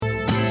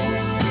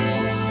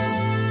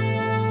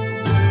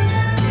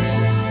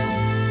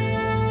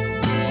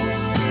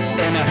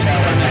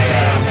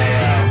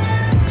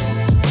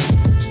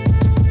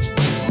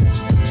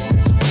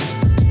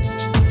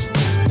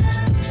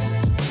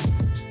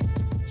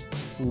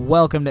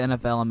Welcome to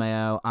NFL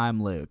Mayo.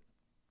 I'm Luke.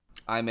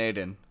 I'm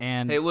Aiden.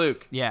 And hey,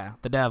 Luke. Yeah,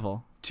 the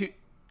devil.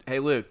 Hey,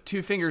 Luke.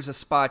 2 fingers of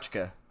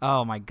spotchka.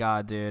 Oh my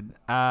God, dude.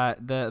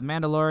 The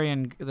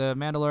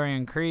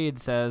Mandalorian Creed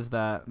says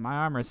that my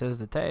armor says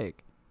to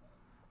take.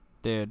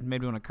 Dude,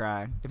 made me want to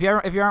cry. If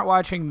you aren't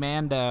watching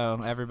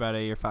Mando,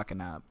 everybody, you're fucking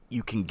up.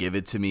 You can give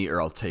it to me,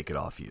 or I'll take it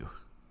off you.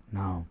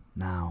 No.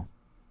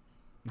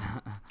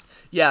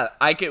 Yeah,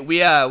 I can.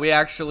 We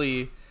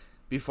actually.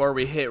 Before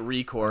we hit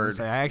record,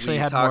 we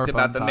talked more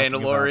about the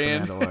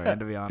Mandalorian.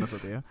 To be honest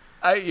with you.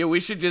 We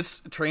should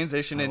just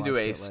transition into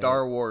a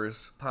Star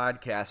Wars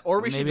podcast, or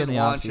we should just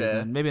launch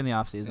it. Maybe in the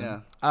off season.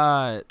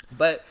 Yeah.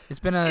 But it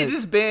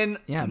has been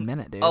a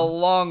minute, dude. A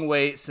long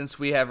wait since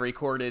we have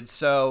recorded,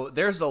 so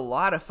there's a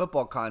lot of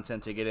football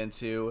content to get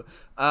into.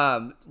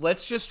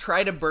 Let's just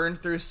try to burn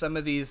through some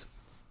of these,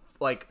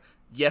 like,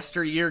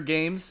 yesteryear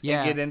games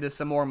and get into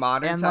some more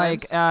modern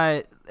times.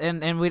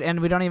 And we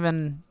don't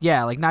even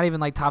not even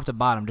like top to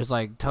bottom, just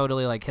like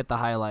totally like hit the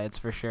highlights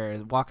for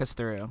sure. Walk us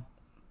through.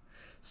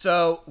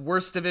 So,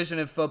 worst division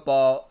in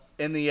football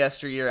in the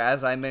yesteryear,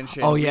 as I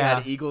mentioned. Oh, we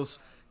had Eagles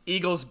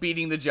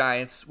beating the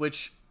Giants,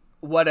 which,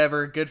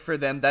 whatever, good for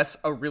them. That's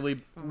a really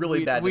bad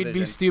division. We'd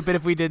be stupid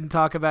if we didn't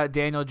talk about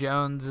Daniel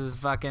Jones'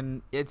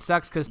 fucking. It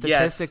sucks because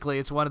statistically,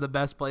 it's one of the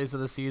best plays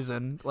of the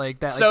season. Like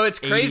that. So it's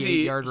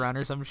crazy. 88-yard run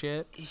or some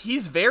shit.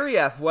 He's very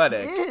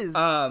athletic. He is.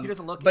 He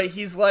doesn't look. But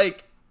he's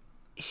like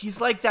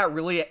that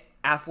really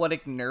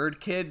athletic nerd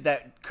kid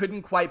that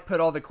couldn't quite put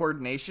all the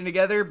coordination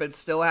together, but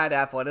still had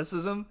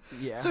athleticism.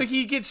 Yeah. So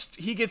he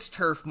gets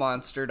turf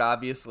monstered,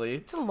 obviously.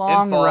 It's a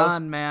long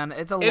run, man.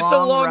 It's a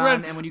long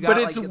run, and when you got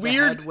it's like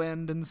weird, the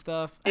headwind and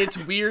stuff. It's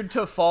weird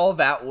to fall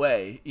that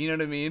way. You know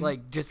what I mean? Like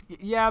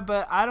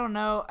but I don't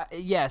know.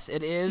 Yes,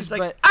 it is.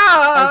 But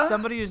as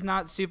somebody who's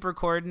not super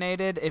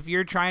coordinated, if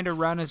you're trying to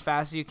run as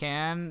fast as you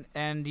can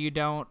and you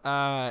don't,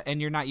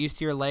 and you're not used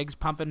to your legs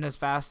pumping as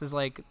fast as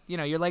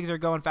your legs are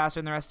going faster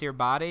than the rest of your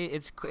body.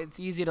 It's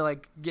easy to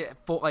like get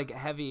full, like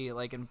heavy,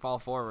 like and fall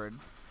forward.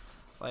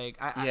 Like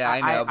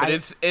I know, but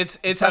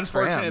it's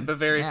unfortunate but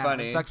very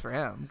funny. It sucks for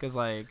him because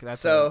like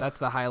that's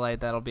the highlight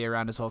that'll be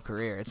around his whole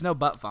career. It's no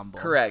butt fumble.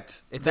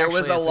 Correct. There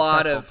was a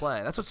lot of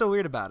play. That's what's so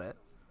weird about it.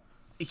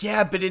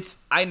 Yeah, but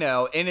I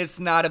know, and it's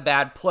not a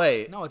bad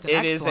play. No, it's an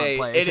excellent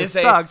play. It is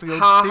sucks.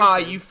 Ha,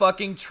 you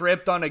fucking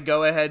tripped on a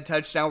go-ahead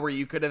touchdown where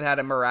you could have had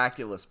a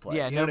miraculous play.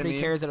 Yeah, you know nobody what I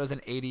mean? cares that it was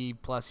an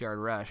 80-plus yard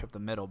rush up the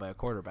middle by a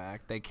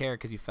quarterback. They care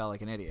because you felt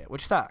like an idiot,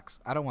 which sucks.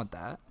 I don't want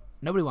that.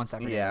 Nobody wants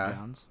that for Daniel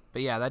Jones.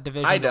 But yeah, that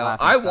division. I know.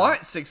 I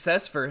want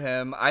success for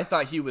him. I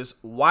thought he was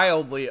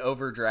wildly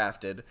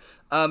overdrafted.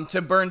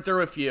 To burn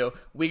through a few,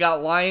 we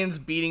got Lions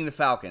beating the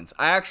Falcons.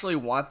 I actually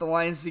want the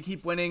Lions to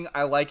keep winning.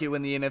 I like it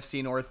when the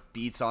NFC North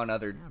beats on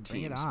other teams.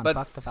 Bring it on. But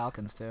fuck the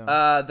Falcons too.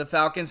 The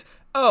Falcons.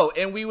 Oh,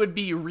 and we would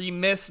be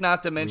remiss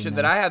not to mention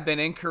that I have been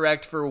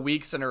incorrect for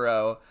weeks in a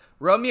row.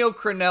 Romeo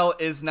Crennel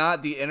is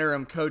not the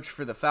interim coach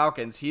for the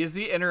Falcons. He is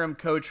the interim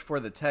coach for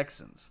the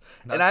Texans.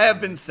 And I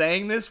have been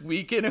saying this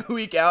week in and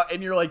week out,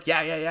 and you're like,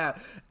 yeah.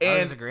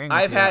 And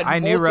I've had I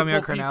knew Romeo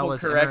multiple Crennel people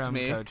was correct interim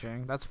me.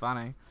 coaching. That's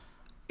funny.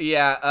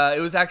 Yeah, it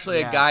was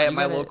actually a guy at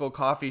my local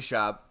coffee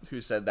shop who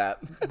said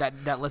that. That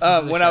listens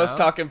to the when show? I was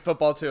talking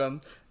football to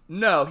him.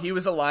 No, he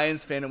was a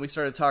Lions fan, and we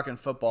started talking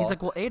football. He's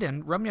like, well,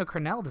 Aiden, Romeo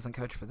Crennel doesn't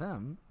coach for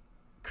them.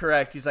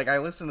 Correct. He's like, I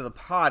listened to the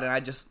pod, and I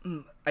just,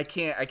 I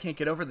can't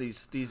get over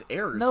these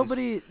errors.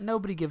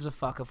 Nobody gives a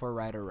fuck if we're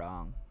right or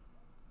wrong,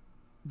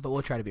 but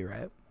we'll try to be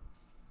right.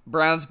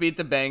 Browns beat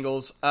the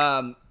Bengals.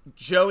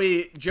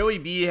 Joey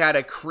B had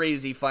a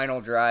crazy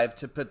final drive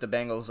to put the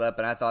Bengals up,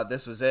 and I thought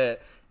this was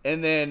it.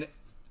 And then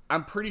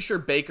I'm pretty sure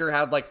Baker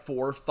had like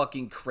 4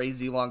 fucking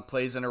crazy long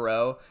plays in a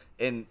row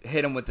and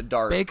hit him with the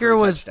dart. Baker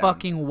was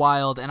fucking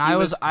wild, and I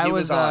was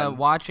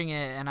watching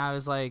it, and I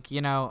was like,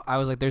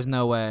 there's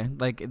no way,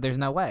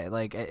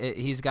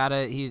 he's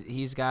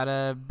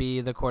gotta be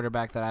the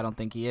quarterback that I don't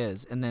think he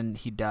is, and then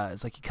he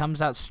does. Like, he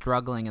comes out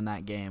struggling in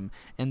that game,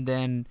 and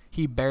then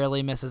he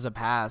barely misses a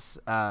pass,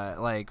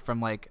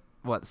 from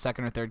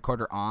second or third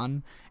quarter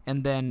on,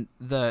 and then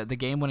the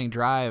game-winning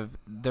drive,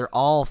 they're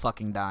all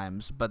fucking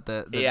dimes, but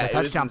the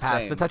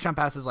touchdown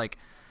pass is like,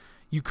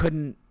 you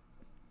couldn't.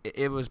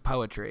 It was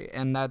poetry,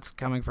 and that's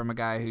coming from a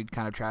guy who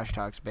kind of trash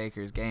talks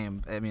Baker's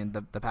game. I mean,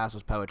 the pass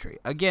was poetry.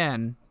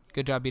 Again,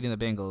 good job beating the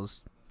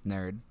Bengals,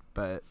 nerd.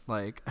 But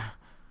like,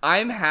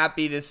 I'm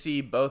happy to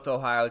see both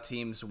Ohio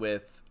teams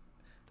with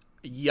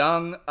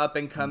young, up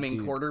and coming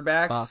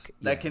quarterbacks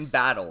that can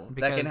battle,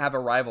 that can have a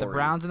rivalry. The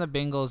Browns and the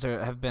Bengals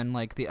have been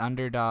like the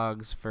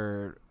underdogs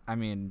for,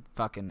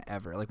 fucking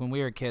ever. Like, when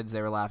we were kids,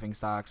 they were laughing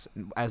stocks.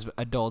 As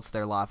adults,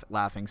 they're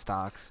laughing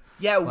stocks.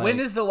 Yeah, when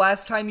is the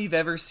last time you've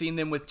ever seen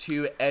them with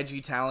 2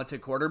 edgy,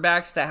 talented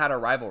quarterbacks that had a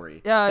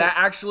rivalry? That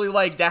actually,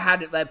 that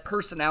had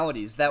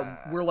personalities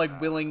that were,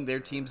 willing their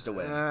teams to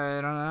win.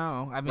 I don't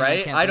know.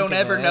 Right? I don't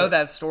ever know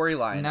that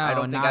storyline. No, I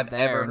don't think I've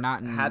ever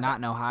not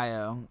in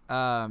Ohio.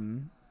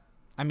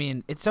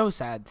 It's so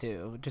sad,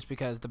 too, just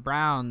because the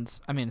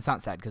Browns... it's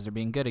not sad because they're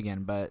being good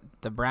again, but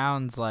the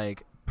Browns,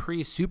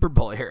 pre-Super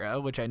Bowl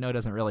era, which I know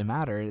doesn't really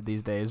matter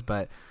these days,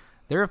 but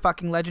they're a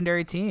fucking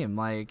legendary team.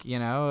 Like,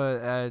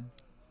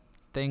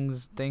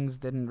 things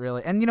didn't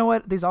really. And you know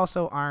what? These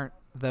also aren't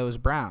those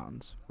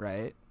Browns,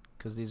 right?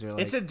 Because these are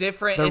like it's a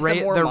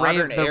more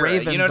modern era.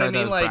 Ravens, you know what I mean?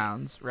 Those like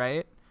Browns,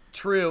 right?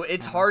 True.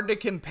 It's hard to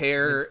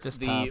compare the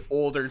tough.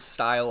 older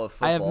style of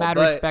football. I have mad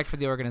respect for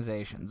the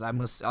organizations. I'm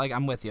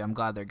with you. I'm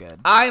glad they're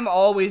good. I'm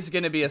always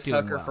going to be a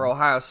sucker for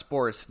Ohio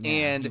sports.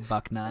 And you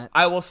bucknut.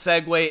 I will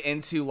segue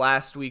into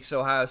last week's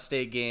Ohio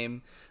State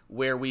game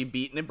where we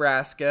beat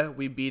Nebraska.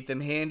 We beat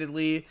them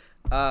handedly.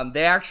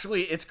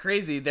 It's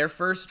crazy. Their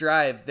first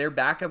drive, their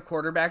backup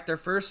quarterback, their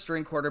first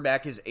string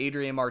quarterback is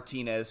Adrian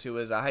Martinez, who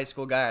is a high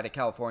school guy out of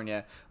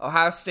California.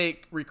 Ohio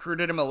State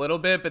recruited him a little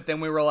bit, but then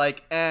we were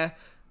like,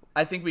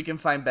 I think we can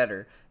find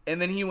better.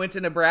 And then he went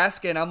to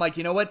Nebraska, and I'm like,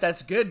 you know what?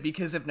 That's good,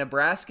 because if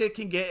Nebraska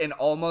can get an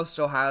almost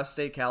Ohio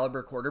State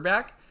caliber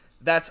quarterback,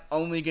 that's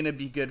only going to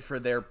be good for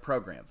their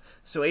program.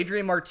 So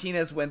Adrian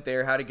Martinez went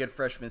there, had a good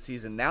freshman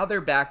season. Now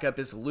their backup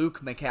is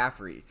Luke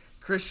McCaffrey,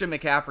 Christian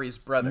McCaffrey's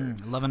brother.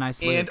 Love a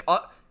nice Luke. And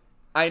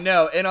I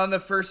know. And on the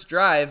first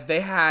drive,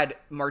 they had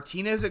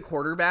Martinez at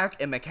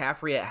quarterback and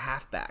McCaffrey at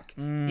halfback,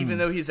 even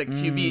though he's a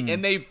QB.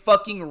 And they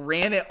fucking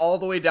ran it all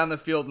the way down the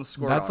field and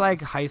scored. That's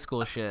like high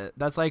school shit.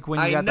 That's like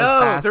when you got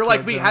those fast they're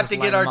like, kids we and have to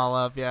just get line them all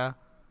up. Yeah.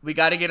 We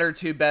got to get our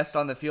two best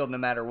on the field no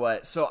matter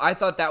what. So I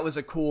thought that was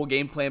a cool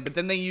game plan, but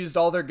then they used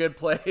all their good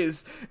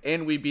plays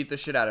and we beat the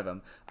shit out of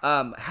them.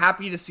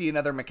 Happy to see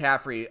another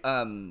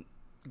McCaffrey.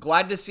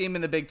 Glad to see him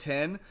in the Big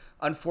Ten.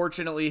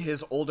 Unfortunately,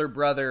 his older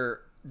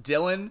brother,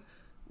 Dylan,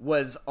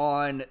 was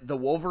on the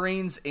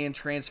Wolverines and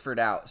transferred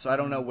out. So I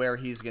don't know where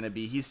he's going to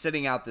be. He's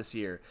sitting out this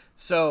year.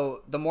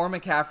 So the more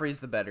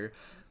McCaffreys, the better.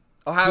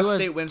 Ohio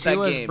State wins that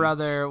game. Tua's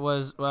brother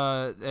was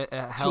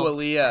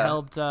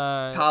helped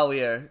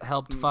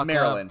fuck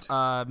Maryland.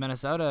 up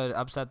Minnesota,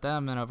 upset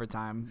them in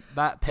overtime.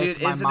 That pissed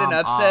Dude, my is it mom an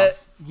upset?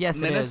 Off. Yes,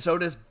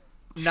 Minnesota's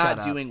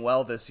not doing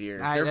well this year.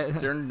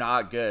 They're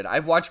not good.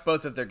 I've watched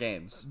both of their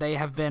games. They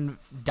have been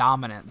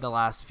dominant the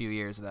last few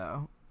years,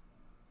 though.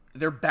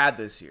 They're bad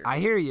this year. I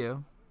hear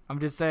you. I'm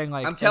just saying,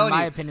 like, I'm telling in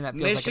my you, opinion, that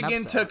feels Michigan like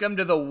an upset. took them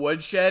to the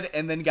woodshed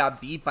and then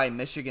got beat by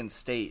Michigan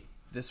State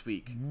this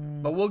week.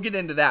 But we'll get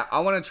into that. I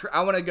want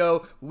to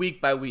go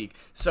week by week.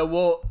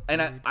 So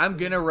I'm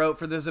gonna root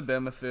for the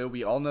Zabimafu.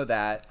 We all know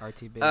that.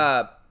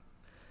 RTB.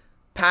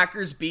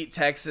 Packers beat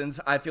Texans.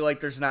 I feel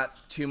like there's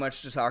not too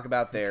much to talk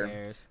about there. Who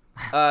cares?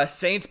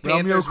 Saints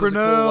Panthers was a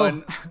cool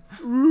one.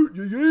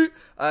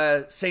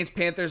 Saints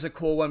Panthers a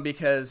cool one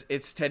because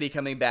it's Teddy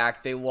coming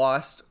back. They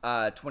lost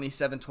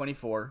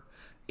 27-24.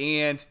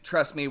 And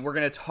trust me, we're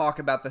going to talk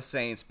about the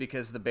Saints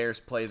because the Bears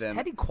play them. Is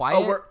Teddy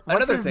quiet?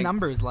 What's his thing.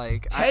 Numbers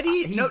like?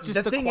 Teddy, he's no,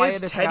 just the thing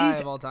quietest is, guy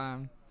of all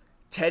time.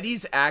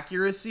 Teddy's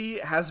accuracy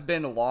has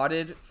been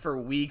lauded for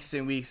weeks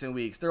and weeks and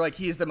weeks. They're like,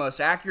 he's the most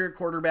accurate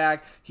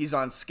quarterback. He's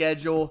on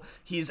schedule.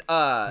 He's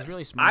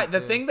really smart. The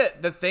thing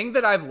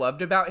that I've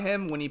loved about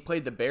him when he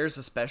played the Bears,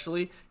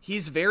 especially,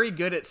 he's very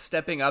good at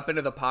stepping up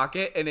into the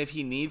pocket and if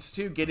he needs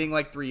to, getting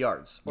like 3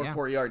 yards or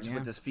 4 yards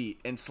with his feet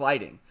and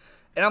sliding.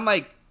 And I'm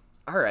like,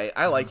 all right,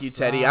 I like you,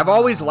 Teddy. I've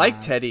always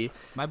liked Teddy.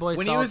 My boy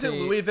when Salty, he was at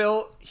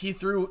Louisville, he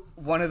threw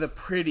one of the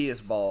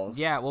prettiest balls.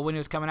 Yeah, well, when he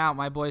was coming out,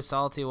 my boy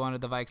Salty wanted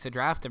the Vikes to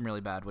draft him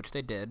really bad, which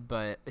they did,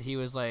 but he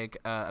was like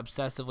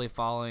obsessively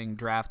following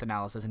draft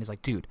analysis, and he's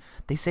like, dude,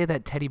 they say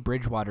that Teddy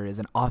Bridgewater is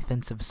an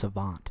offensive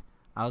savant.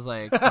 I was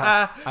like,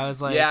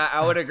 yeah,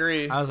 I would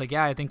agree. I was like,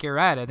 yeah, I think you're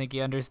right. I think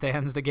he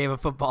understands the game of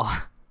football.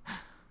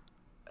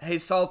 Hey,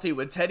 Salty,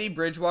 would Teddy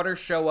Bridgewater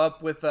show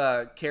up with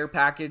a care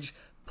package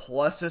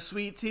plus a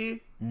sweet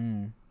tea?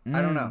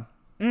 I don't know.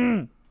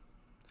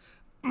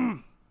 All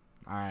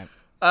right.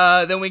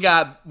 Then we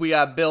got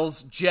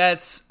Bills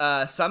Jets.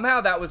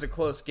 Somehow that was a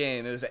close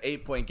game. It was an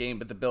 8-point game,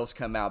 but the Bills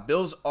come out.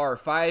 Bills are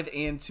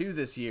 5-2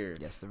 this year.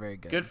 Yes, they're very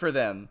good. Good for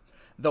them.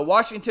 The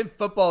Washington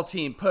football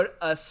team put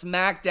a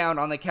smackdown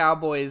on the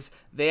Cowboys.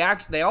 They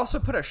also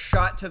put a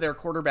shot to their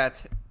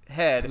quarterback's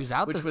head,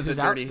 which was a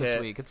dirty hit.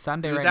 This week. It's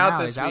Sunday right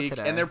now. He's out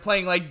today. And they're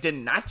playing like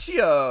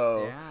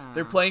Dinaccio. Yeah.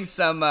 They're playing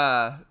some.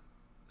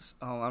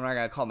 I'm not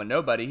gonna call him a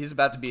nobody. He's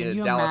about to be a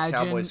Dallas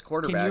Cowboys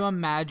quarterback. Can you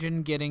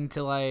imagine getting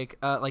to like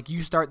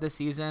you start the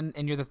season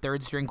and you're the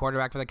third string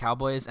quarterback for the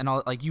Cowboys, and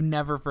you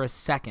never for a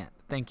second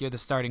think you're the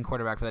starting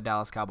quarterback for the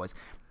Dallas Cowboys.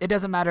 It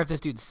doesn't matter if this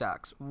dude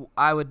sucks.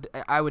 I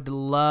would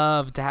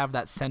love to have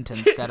that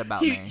sentence said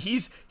about me.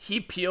 He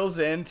peels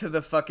into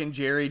the fucking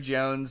Jerry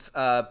Jones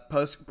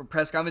post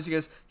press conference. He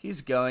goes,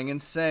 he's going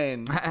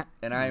insane,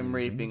 and I'm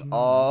reaping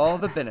all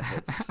the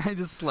benefits. He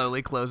just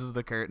slowly closes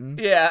the curtain.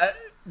 Yeah.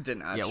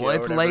 Dinaccio, yeah, well,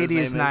 it's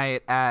ladies'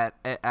 night at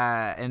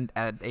AT&T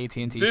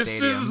Stadium.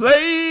 This is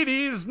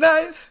ladies'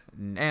 night,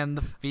 and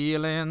the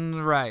feeling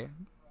right.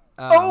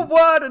 Oh,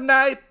 what a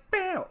night!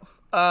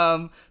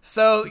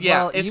 So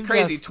yeah, it's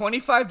crazy.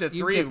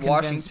 25-3 in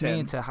Washington.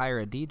 Me to hire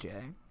a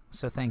DJ,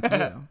 so thank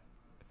you.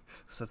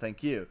 So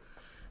thank you.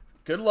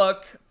 Good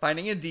luck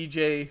finding a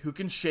DJ who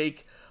can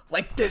shake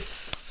like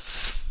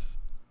this.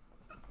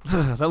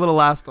 that little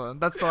last one.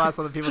 That's the last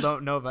one that people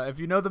don't know about. If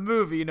you know the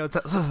movie, you know it's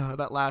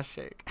that last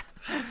shake.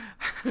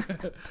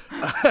 Dude,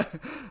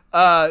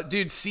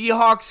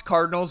 Seahawks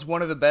Cardinals,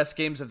 one of the best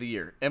games of the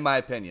year, in my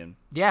opinion.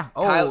 Yeah.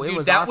 Oh, Kyle, it dude,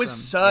 was that awesome. was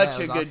such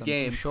a good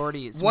game. Some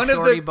shorty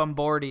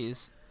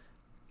Bombardies.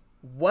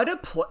 What a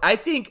play! I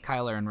think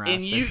Kyler and Russ.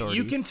 And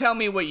you can tell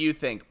me what you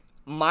think.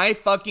 My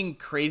fucking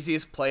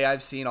craziest play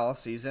I've seen all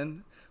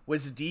season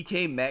was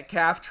DK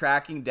Metcalf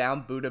tracking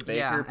down Buda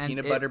Baker,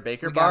 Peanut Butter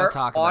Baker Bar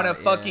on a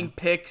fucking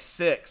pick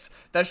six.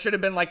 That should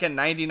have been like a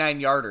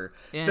 99-yarder.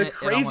 The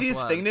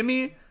craziest thing to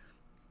me,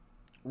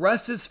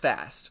 Russ is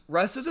fast.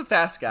 Russ is a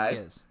fast guy. He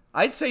is.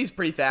 I'd say he's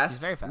pretty fast.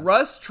 He's very fast.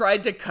 Russ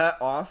tried to cut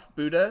off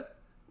Buda,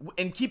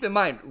 and keep in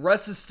mind,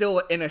 Russ is still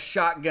in a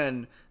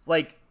shotgun,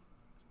 like,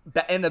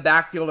 in the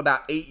backfield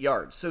about 8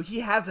 yards. So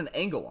he has an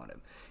angle on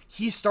him.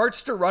 He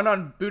starts to run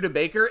on Buda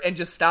Baker and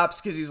just stops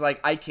because he's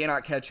like, I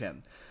cannot catch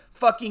him.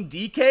 Fucking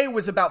DK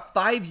was about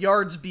 5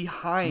 yards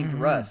behind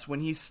Russ when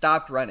he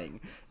stopped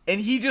running.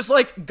 And he just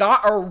like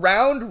got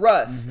around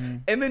Russ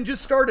and then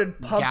just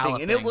started pumping.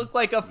 Galloping. And it looked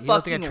like a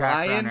fucking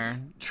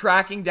lion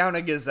tracking down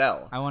a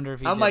gazelle. I wonder if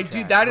he I'm like,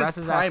 dude, that is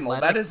primal.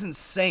 That is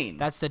insane.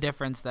 That's the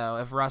difference, though.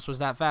 If Russ was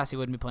that fast, he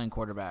wouldn't be playing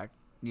quarterback.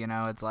 You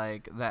know, it's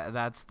like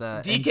that's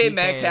the DK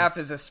Metcalf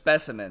is a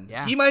specimen.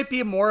 Yeah. He might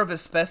be more of a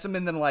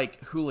specimen than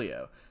like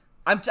Julio.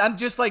 I'm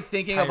just like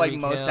thinking of like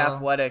most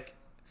athletic.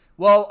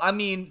 Well, I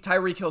mean,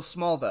 Tyreek Hill's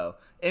small though,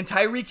 and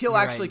Tyreek Hill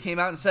actually came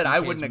out and said I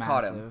wouldn't have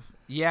caught him.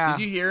 Yeah.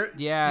 Did you hear it?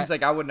 Yeah. He's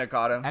like, I wouldn't have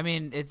caught him. I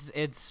mean, it's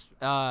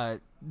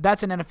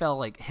that's an NFL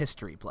like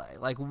history play.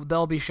 Like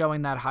they'll be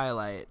showing that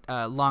highlight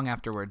long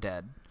after we're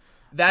dead.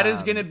 That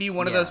is going to be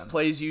one of those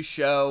plays you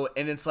show,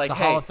 and it's like,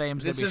 hey,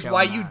 this is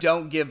why you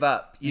don't give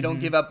up. You don't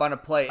give up on a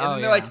play.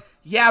 And they're like,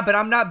 yeah, but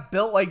I'm not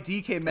built like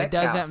DK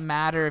Metcalf. It doesn't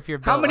matter if you're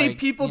built how many like,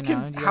 people you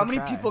can? know, how many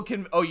people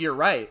can? Oh, you're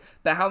right.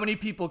 But how many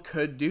people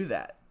could do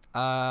that?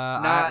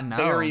 Not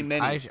very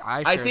many.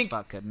 I think as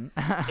fuck couldn't.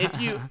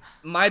 If you,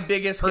 my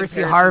biggest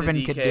Percy comparison Harvin to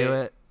DK, could do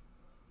it.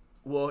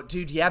 Well,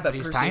 dude, yeah, but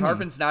Percy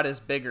Harvin's not as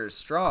big or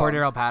strong.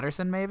 Cordero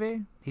Patterson,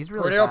 maybe? He's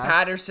really Cordero fast.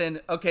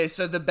 Patterson. Okay,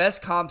 so the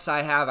best comps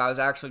I have, I was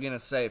actually going to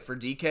say, for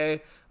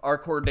DK are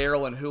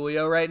Cordero and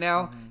Julio right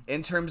now,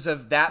 in terms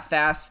of that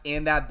fast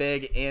and that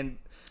big. And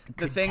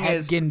the thing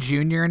is, Ted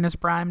Ginn Jr. in his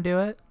prime do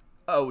it?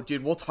 Oh,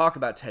 dude, we'll talk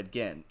about Ted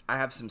Ginn. I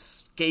have some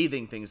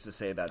scathing things to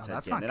say about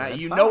Ted Ginn. And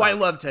I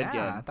love Ted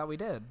Ginn. I thought we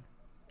did.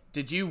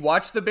 Did you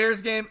watch the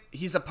Bears game?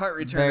 He's a punt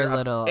returner. Very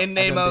little. In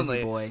name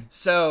only. Boy.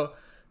 So,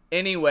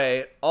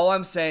 anyway, all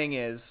I'm saying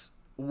is,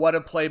 what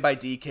a play by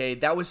DK.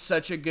 That was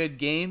such a good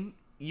game.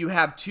 You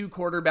have two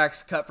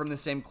quarterbacks cut from the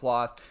same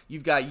cloth.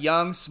 You've got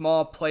young,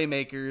 small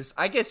playmakers.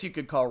 I guess you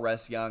could call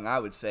Russ young, I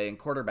would say, in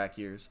quarterback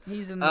years.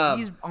 He's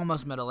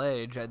almost middle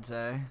age, I'd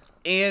say.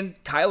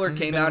 And Kyler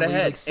came out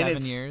ahead. Like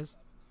 7 years.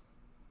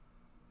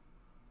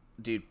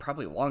 Dude,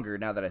 probably longer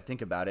now that I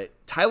think about it.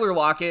 Tyler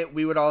Lockett,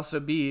 we would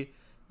also be,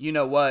 you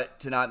know what,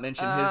 to not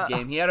mention his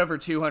game. He had over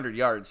 200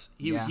 yards.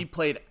 He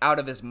played out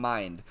of his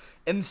mind.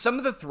 And some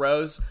of the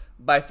throws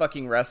by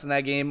fucking Russ in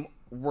that game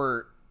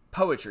were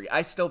poetry.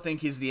 I still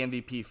think he's the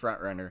MVP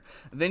frontrunner.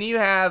 Then you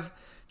have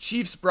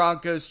Chiefs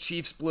Broncos.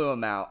 Chiefs blew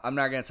him out. I'm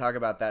not going to talk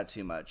about that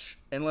too much.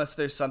 Unless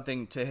there's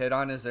something to hit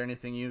on. Is there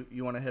anything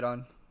you want to hit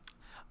on?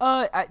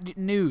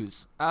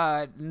 News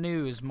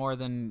more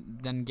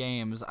than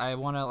games. I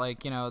want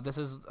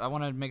to I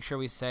want to make sure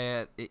we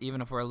say it,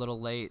 even if we're a little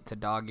late to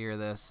dog ear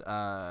this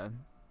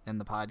in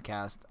the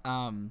podcast.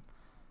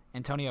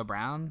 Antonio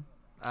Brown.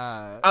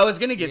 I was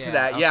gonna get to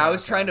that. Yeah, I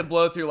was trying to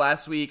blow through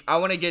last week. I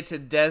want to get to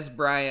Dez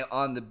Bryant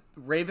on the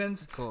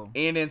Ravens,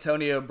 and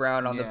Antonio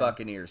Brown on the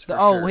Buccaneers.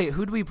 Sure. Wait,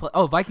 who did we play?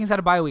 Oh, Vikings had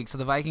a bye week, so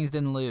the Vikings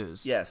didn't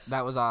lose. Yes,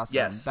 that was awesome.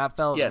 Yes, that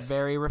felt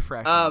very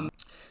refreshing.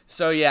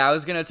 So yeah, I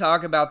was gonna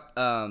talk about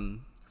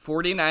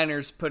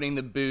 49ers putting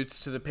the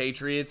boots to the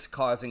Patriots,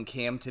 causing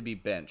Cam to be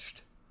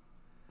benched.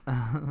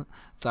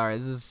 Sorry,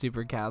 this is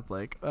super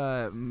Catholic.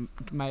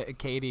 My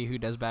Katie, who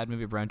does Bad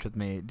Movie Brunch with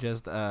me,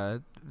 just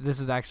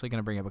this is actually going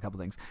to bring up a couple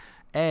things.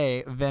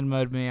 A,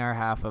 Venmo'd me our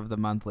half of the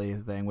monthly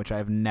thing, which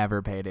I've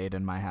never paid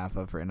Aiden my half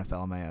of for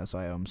NFL Mayo, so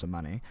I owe him some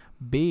money.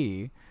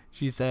 B,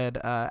 she said,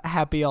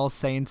 Happy All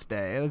Saints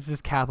Day. It's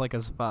just Catholic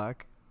as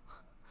fuck.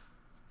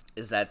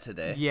 Is that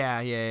today?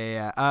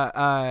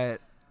 Yeah.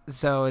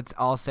 So it's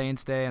All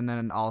Saints Day and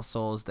then All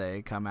Souls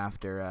Day come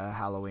after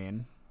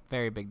Halloween.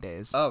 Very big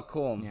days. Oh,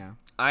 cool. Yeah.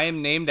 I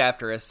am named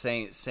after a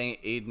Saint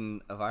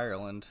Aidan of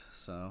Ireland,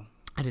 so.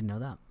 I didn't know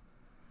that.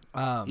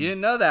 You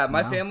didn't know that?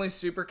 My family's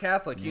super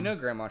Catholic. Yeah. You know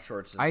Grandma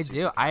Shorts is I super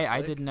do. Catholic.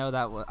 I didn't know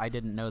that. I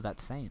didn't know that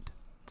saint.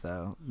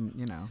 So,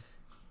 you know.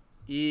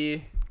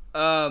 Yeah.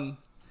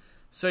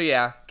 So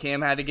yeah,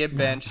 Cam had to get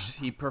benched.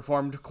 He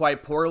performed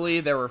quite poorly.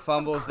 There were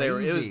fumbles. It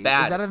was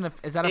bad.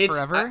 Is that a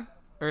forever?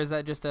 Or is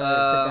that just a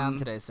sit down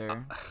today,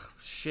 sir?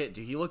 Shit,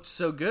 dude, he looked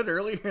so good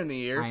earlier in the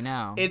year. I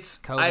know.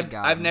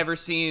 I've never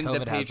seen COVID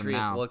the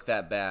Patriots look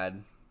that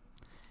bad.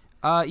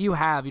 You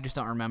have. You just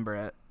don't remember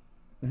it.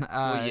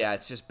 Well, yeah,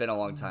 it's just been a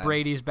long time.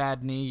 Brady's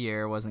bad knee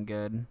year wasn't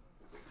good.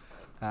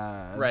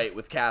 Right,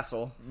 with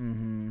Castle.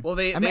 Mm-hmm. Well,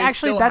 they actually,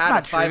 still that's had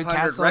not a true.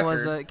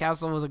 500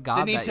 Castle was a god.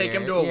 Didn't he that take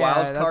year. him to a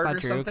wild card or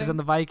something? Because then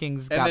the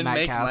Vikings and got then Matt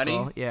make Castle.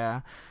 money?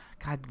 Yeah.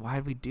 God, why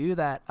did we do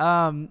that?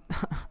 I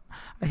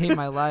hate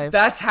my life.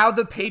 That's how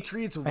the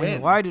Patriots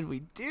win. Why did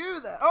we do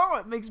that? Oh,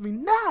 it makes me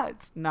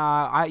nuts.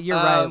 Nah, you're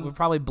right. We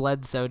probably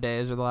Bledsoe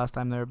days were the last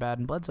time they were bad,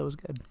 and Bledsoe was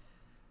good.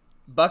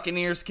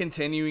 Buccaneers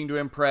continuing to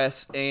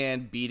impress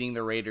and beating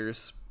the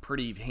Raiders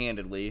pretty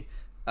handedly.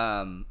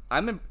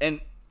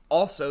 And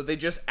also they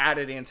just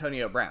added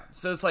Antonio Brown,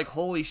 so it's like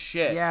holy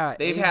shit. Yeah,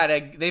 they've had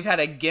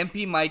a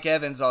gimpy Mike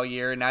Evans all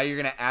year, and now you're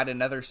gonna add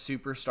another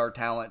superstar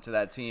talent to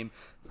that team.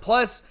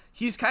 Plus,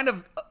 he's kind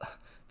of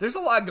there's a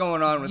lot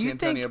going on with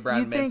Antonio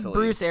Brown mentally. You think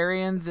Bruce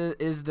Arians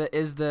is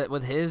the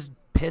with his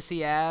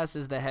pissy ass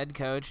is the head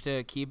coach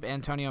to keep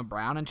Antonio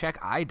Brown in check?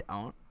 I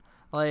don't.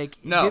 Like,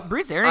 no,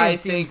 Bruce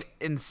Arians seems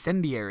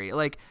incendiary.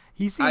 Like,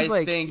 he seems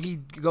he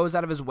goes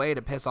out of his way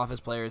to piss off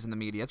his players in the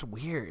media. It's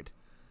weird.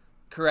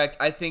 Correct.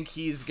 I think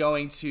he's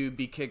going to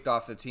be kicked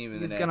off the team in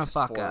the next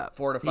 4 to 5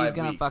 weeks. He's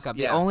gonna fuck up.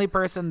 Yeah. The only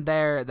person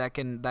there that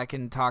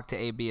can talk to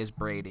AB is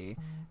Brady.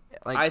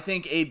 Like, I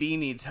think AB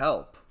needs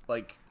help.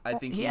 Like, I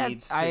think he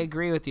needs to. I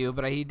agree with you,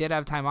 but he did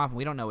have time off, and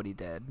we don't know what he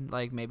did.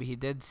 Like, maybe he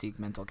did seek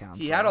mental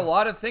counseling. He had a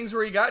lot of things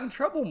where he got in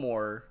trouble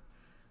more.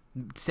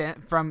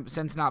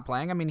 Since not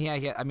playing. I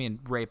mean,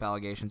 rape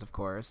allegations, of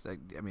course.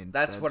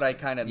 That's what I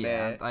kind of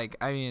meant. Like,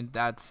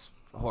 that's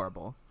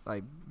horrible,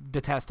 like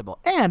detestable.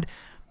 And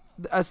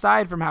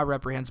aside from how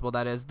reprehensible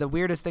that is, the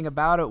weirdest thing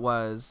about it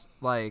was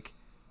like,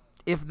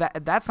 if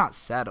that's not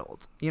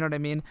settled, you know what I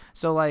mean?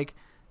 So like,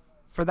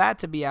 for that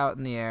to be out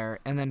in the air,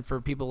 and then for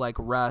people like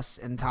Russ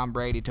and Tom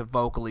Brady to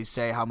vocally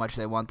say how much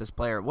they want this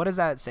player, what does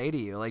that say to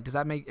you? Like,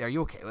 are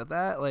you okay with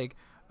that? Like,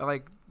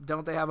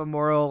 don't they have a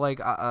moral, do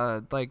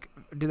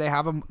they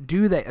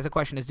the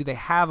question is, do they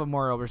have a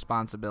moral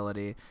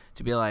responsibility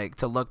to be like,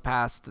 to look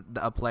past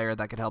a player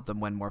that could help them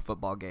win more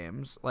football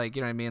games? Like,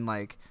 you know what I mean?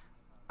 Like,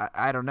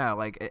 I don't know.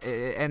 Like,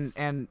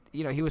 and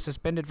you know, he was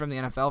suspended from the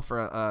NFL for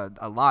a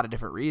lot of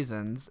different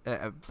reasons.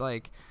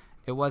 Like,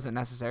 it wasn't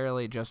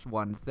necessarily just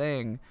one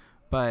thing,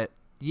 but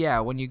yeah,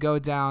 when you go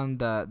down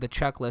the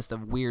checklist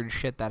of weird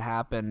shit that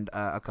happened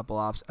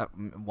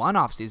one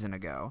off season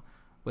ago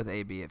with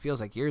AB, it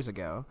feels like years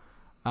ago.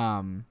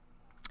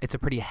 It's a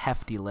pretty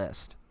hefty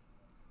list.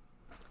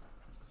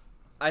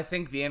 I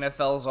think the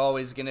NFL is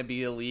always going to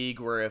be a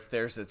league where if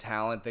there's a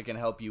talent that can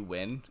help you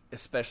win,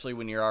 especially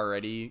when you're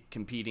already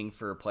competing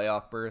for a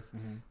playoff berth,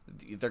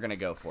 they're going to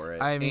go for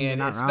it. I mean,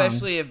 and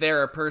especially if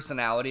they're a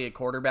personality, a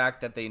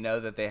quarterback that they know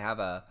that they have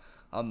a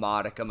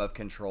modicum of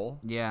control.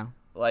 Yeah.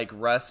 Like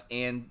Russ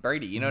and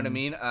Brady, you know what I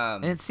mean?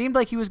 And it seemed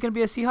like he was going to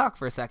be a Seahawk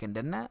for a second,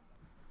 didn't it?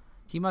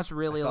 He must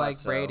really like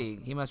so. Brady.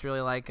 He must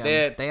really like him.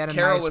 They had a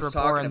Carol nice was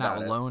rapport in talking that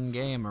about lone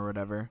game or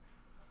whatever.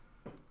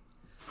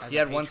 He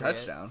had one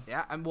touchdown.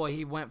 Yeah, and boy,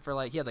 he went for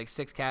he had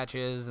 6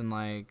 catches and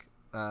a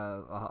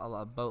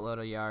boatload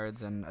of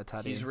yards and a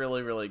tutty. He's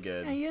really, really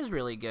good. Yeah, he is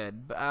really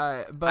good.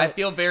 But I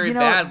feel very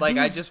bad. Like,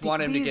 I just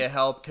want him to get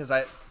help because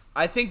I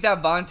think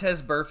that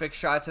Vontaze Burfict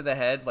shot to the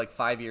head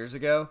 5 years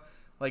ago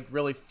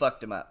really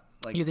fucked him up.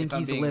 Like, you think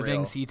he's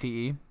living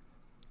CTE?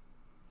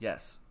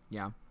 Yes.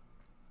 Yeah.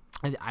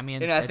 I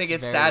mean, and I think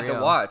it's sad to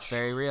watch.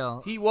 Very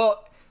real.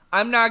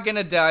 I'm not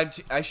gonna dive.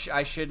 I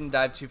shouldn't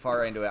dive too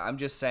far into it. I'm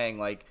just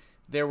saying,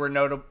 there were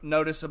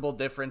noticeable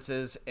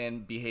differences in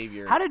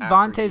behavior. How did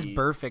Vontaze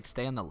Burfict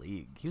stay in the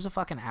league? He was a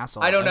fucking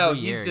asshole. I don't know.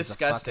 He's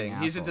disgusting.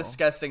 He's a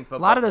disgusting football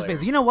player. A lot of those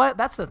Bengals. You know what?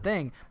 That's the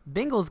thing.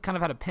 Bengals kind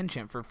of had a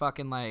penchant for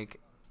fucking yeah.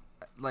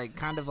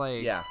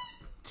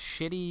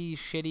 shitty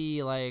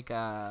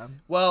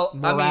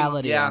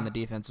morality on the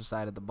defensive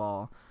side of the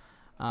ball.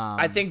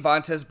 I think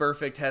Vontaze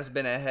Burfict has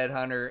been a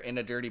headhunter and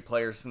a dirty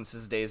player since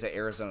his days at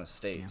Arizona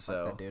State.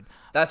 So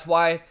that's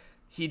why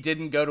he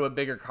didn't go to a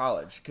bigger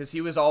college, because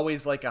he was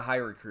always a high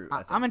recruit.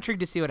 I'm intrigued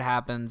to see what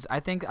happens. I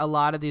think a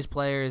lot of these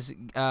players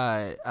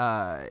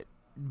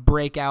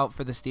break out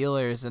for the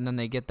Steelers, and then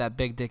they get that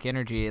big dick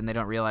energy, and they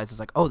don't realize it's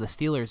the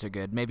Steelers are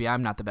good. Maybe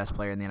I'm not the best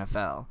player in the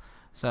NFL.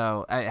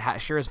 So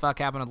sure as fuck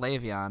happened with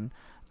Le'Veon.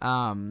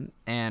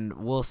 And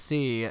we'll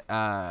see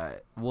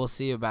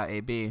about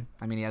AB.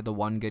 I mean, he had the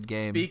one good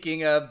game.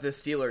 Speaking of the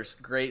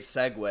Steelers, great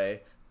segue.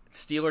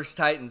 Steelers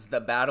Titans,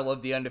 the battle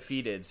of the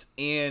undefeateds,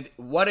 and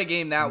what a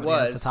game that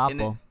was.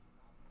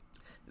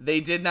 They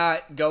did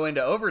not go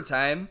into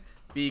overtime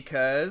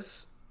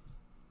because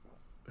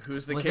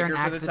who's the kicker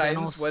for the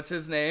Titans? What's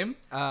his name?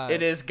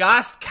 It is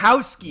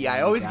Gostkowski.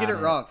 I always get it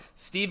wrong.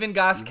 Steven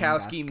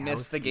Gostkowski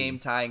missed the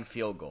game-tying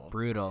field goal.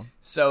 Brutal.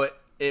 So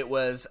it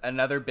was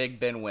another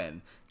Big Ben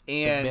win.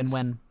 And Big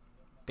Ben win.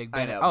 Big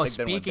Ben. I know, oh,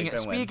 Big Ben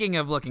win. Speaking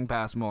of looking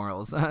past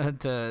morals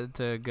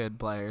to good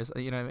players,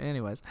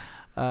 anyways.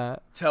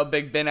 Tell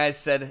Big Ben I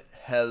said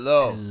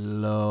hello.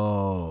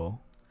 Hello.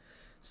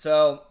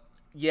 So,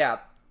 yeah,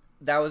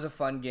 that was a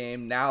fun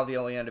game. Now the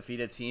only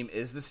undefeated team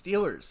is the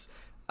Steelers.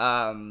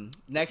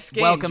 Next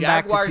game, Welcome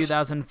Jaguars. back to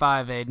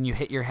 2005, Aiden. You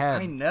hit your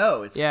head. I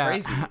know. It's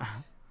crazy.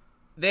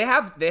 They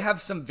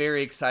have some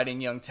very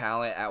exciting young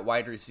talent at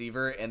wide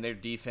receiver, and their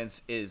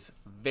defense is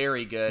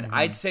very good. Mm-hmm.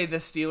 I'd say the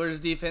Steelers'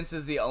 defense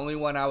is the only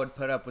one I would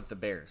put up with the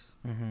Bears.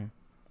 Mm-hmm.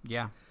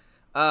 Yeah.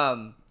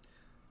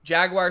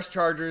 Jaguars,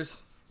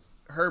 Chargers.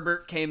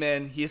 Herbert came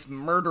in. He's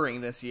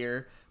murdering this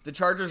year. The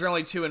Chargers are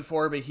only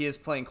 2-4, but he is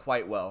playing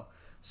quite well.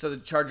 So the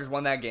Chargers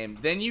won that game.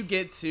 Then you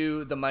get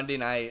to the Monday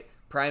night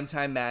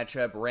primetime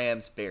matchup,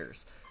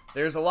 Rams-Bears.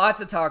 There's a lot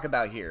to talk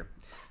about here.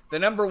 The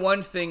number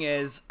one thing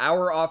is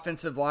our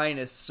offensive line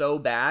is so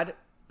bad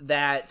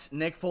that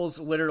Nick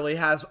Foles literally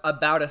has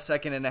about a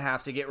second and a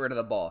half to get rid of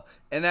the ball.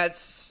 And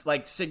that's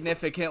like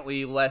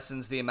significantly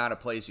lessens the amount of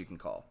plays you can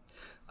call.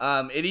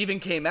 It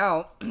even came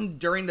out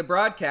during the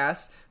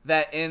broadcast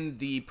that in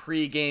the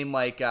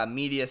pregame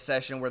media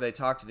session where they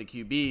talked to the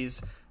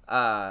QBs,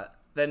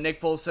 that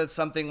Nick Foles said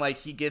something like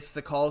he gets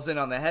the calls in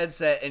on the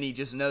headset and he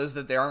just knows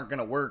that they aren't going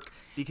to work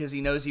because he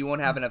knows he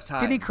won't have enough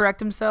time. Did he correct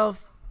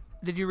himself?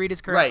 Did you read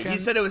his correction? Right. He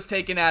said it was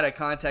taken out of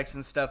context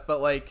and stuff,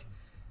 but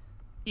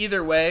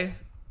either way,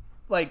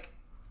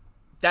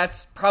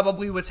 that's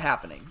probably what's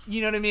happening.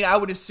 You know what I mean? I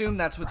would assume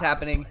that's what's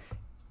happening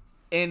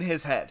in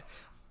his head.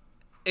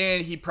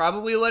 And he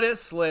probably let it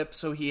slip,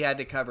 so he had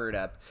to cover it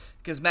up.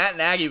 Because Matt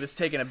Nagy was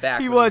taken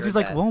aback. He was. He's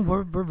like, that. well,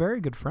 we're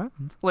very good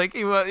friends. Like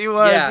he was.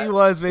 Yeah. He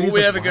was. Well,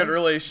 we have a good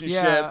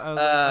relationship. Yeah, I was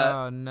like,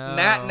 oh no.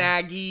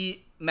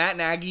 Matt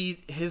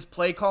Nagy, his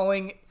play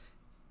calling,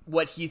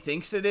 what he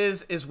thinks it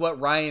is what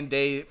Ryan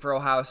Day for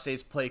Ohio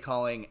State's play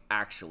calling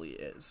actually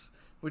is.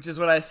 Which is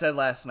what I said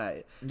last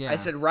night. Yeah. I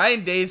said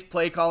Ryan Day's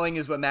play calling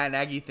is what Matt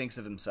Nagy thinks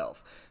of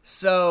himself.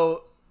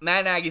 So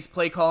Matt Nagy's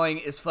play calling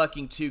is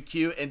fucking too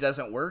cute and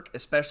doesn't work,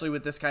 especially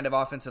with this kind of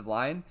offensive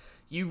line.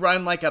 You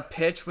run like a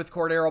pitch with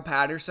Cordero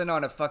Patterson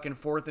on a fucking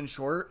 4th and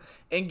short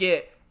and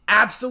get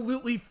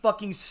absolutely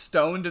fucking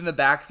stoned in the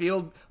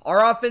backfield.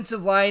 Our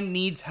offensive line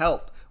needs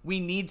help.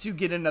 We need to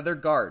get another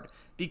guard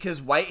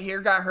because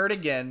Whitehair got hurt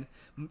again.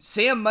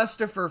 Sam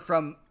Mustipher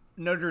from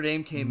Notre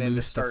Dame came in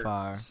to start. No,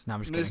 I'm just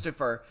kidding.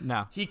 Mustipher.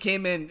 No. He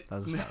came in.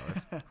 That was Star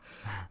Wars.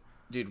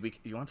 Dude,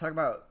 you want to talk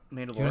about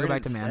Mandalorian? You want to go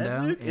back instead, to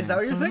Mando? Is that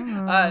what you're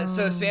saying?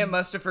 So Sam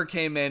Mustipher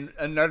came in,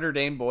 a Notre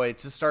Dame boy,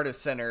 to start as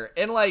center.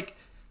 And,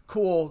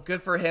 cool,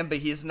 good for him, but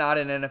he's not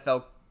an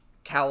NFL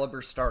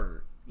caliber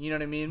starter. You know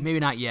what I mean? Maybe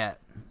not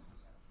yet.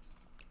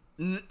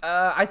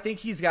 I think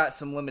he's got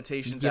some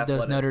limitations. Give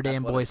those Notre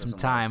Dame boys some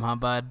time, huh,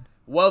 bud?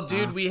 Well,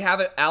 dude, we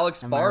have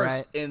Alex Bars,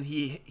 right? And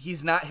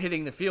he's not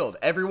hitting the field.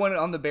 Everyone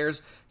on the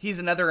Bears, he's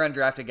another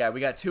undrafted guy. We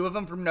got 2 of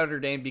them from Notre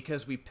Dame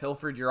because we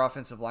pilfered your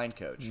offensive line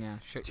coach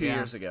 2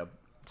 years ago.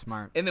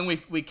 Smart. And then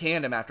we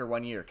canned him after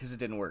 1 year because it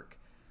didn't work.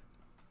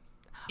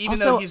 Even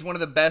though he's one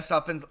of the best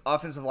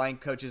offensive line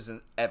coaches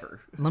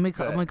ever. Let me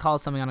call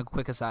something on a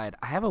quick aside.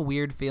 I have a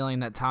weird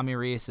feeling that Tommy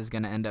Rees is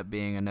going to end up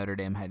being a Notre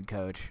Dame head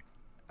coach.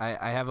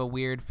 I have a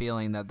weird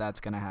feeling that that's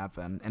going to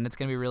happen, and it's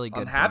going to be really good.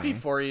 I'm happy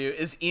for you.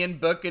 Is Ian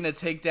Book going to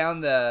take down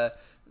the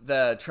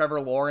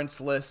Trevor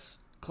Lawrence-less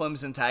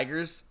Clemson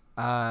Tigers?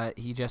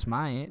 He just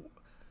might.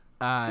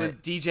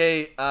 With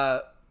DJ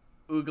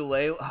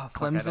Ugalele. Oh,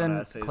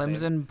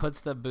 Clemson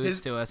puts the boots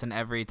to us, and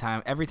every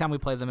time we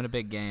play them in a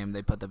big game,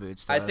 they put the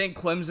boots to us. I think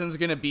Clemson's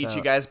going to beat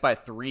you guys by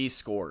 3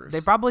 scores. They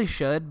probably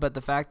should, but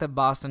the fact that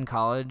Boston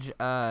College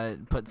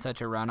put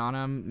such a run on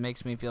them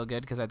makes me feel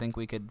good because I think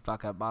we could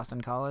fuck up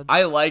Boston College.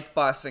 I like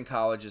Boston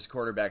College's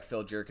quarterback,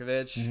 Phil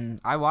Jurkovich. Mm-hmm.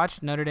 I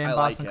watched Notre Dame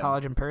Boston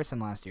College in person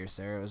last year,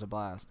 sir. It was a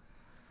blast.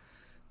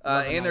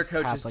 And their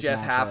coach is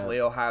Jeff Hafley,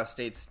 Ohio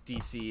State's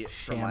DC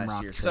from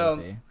last year. So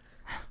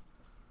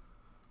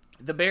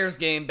the Bears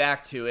game,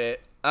 back to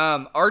it.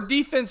 Our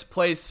defense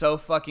plays so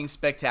fucking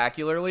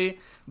spectacularly,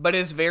 but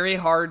it's very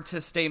hard to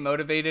stay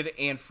motivated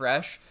and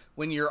fresh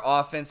when your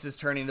offense is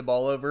turning the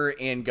ball over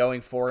and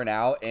going 4 and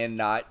out and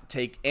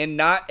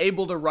not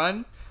able to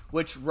run,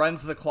 which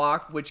runs the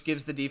clock, which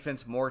gives the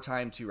defense more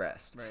time to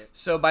rest. Right.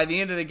 So by the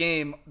end of the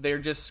game, they're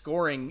just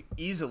scoring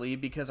easily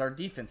because our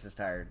defense is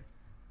tired.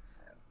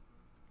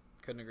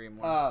 Couldn't agree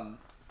more.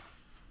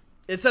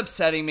 It's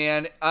upsetting,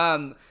 man.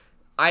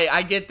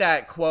 I get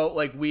that quote,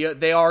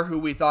 they are who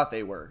we thought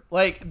they were.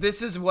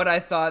 This is what I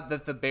thought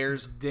that the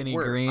Bears Denny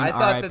were. Green, I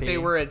thought RIP. that they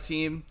were a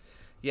team.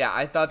 Yeah,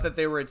 I thought that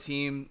they were a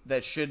team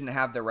that shouldn't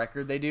have the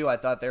record they do. I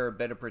thought they were a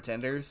bit of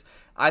pretenders.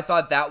 I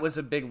thought that was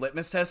a big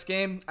litmus test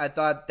game. I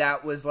thought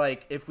that was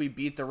if we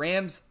beat the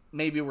Rams,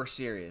 maybe we're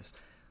serious.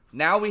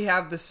 Now we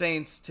have the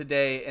Saints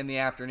today in the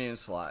afternoon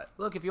slot.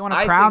 Look, if you want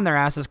to crown their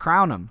asses,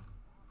 crown them.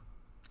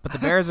 But the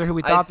Bears are who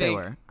we thought they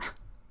were.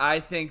 I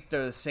think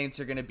the Saints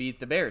are going to beat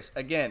the Bears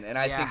again, and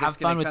I think it's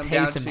going to come down to...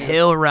 have fun with Taysom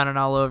Hill running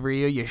all over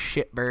you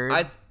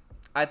shitbird.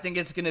 I think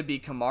it's going to be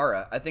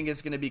Kamara. I think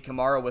it's going to be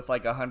Kamara with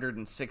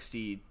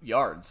 160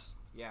 yards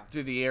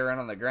through the air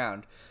and on the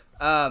ground.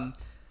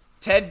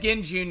 Ted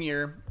Ginn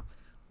Jr.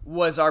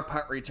 was our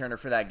punt returner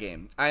for that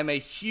game. I'm a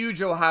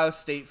huge Ohio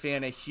State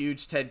fan, a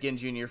huge Ted Ginn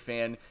Jr.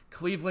 fan.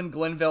 Cleveland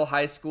Glenville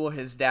High School,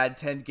 his dad,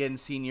 Ted Ginn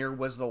Sr.,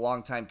 was the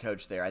longtime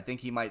coach there. I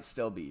think he might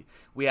still be.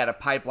 We had a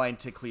pipeline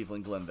to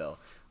Cleveland Glenville.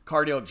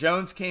 Cardale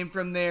Jones came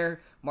from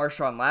there.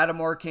 Marshawn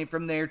Lattimore came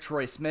from there.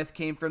 Troy Smith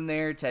came from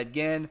there. Ted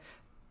Ginn.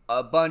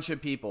 a bunch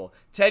of people.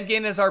 Ted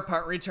Ginn is our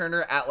punt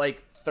returner at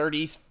like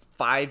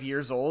 35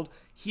 years old.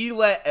 He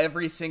let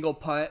every single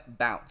punt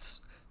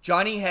bounce.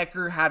 Johnny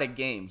Hecker had a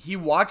game. He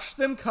watched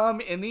them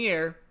come in the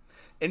air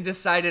and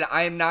decided,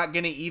 I am not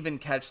going to even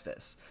catch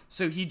this.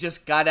 So he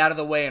just got out of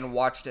the way and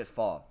watched it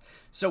fall.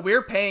 So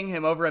we're paying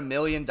him over $1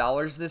 million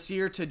this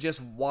year to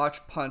just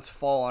watch punts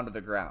fall onto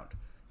the ground.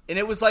 And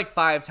it was like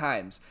 5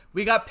 times.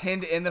 We got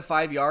pinned in the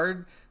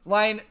 5-yard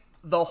line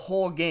the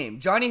whole game.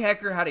 Johnny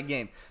Hecker had a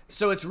game.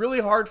 So it's really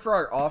hard for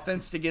our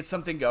offense to get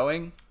something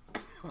going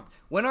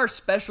when our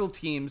special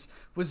teams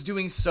was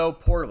doing so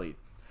poorly.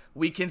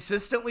 We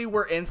consistently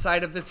were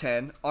inside of the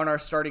 10 on our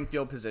starting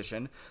field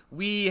position.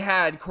 We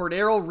had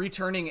Cordero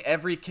returning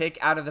every kick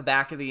out of the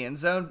back of the end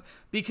zone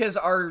because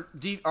our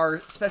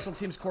special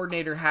teams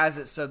coordinator has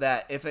it so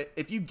that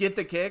if you get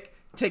the kick,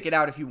 take it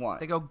out if you want.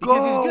 They go,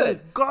 because he's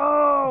good.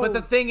 Go! But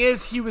the thing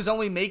is, he was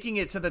only making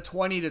it to the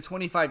 20 to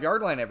 25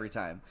 yard line every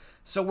time.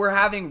 So we're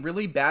having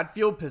really bad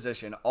field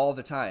position all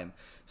the time.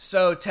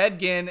 So Ted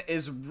Ginn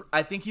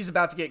I think he's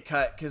about to get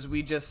cut because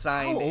we just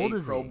signed a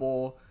Pro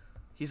Bowl.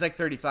 He's like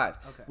 35.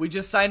 Okay. We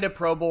just signed a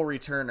Pro Bowl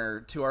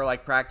returner to our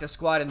practice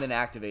squad and then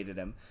activated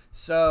him.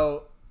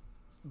 So,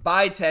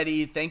 bye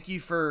Teddy. Thank you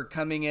for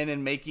coming in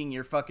and making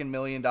your fucking $1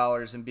 million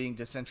and being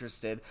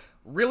disinterested.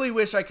 Really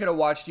wish I could have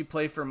watched you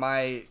play for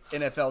my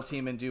NFL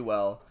team and do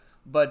well,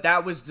 but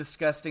that was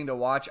disgusting to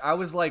watch. I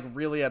was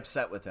really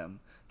upset with him.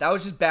 That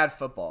was just bad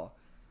football.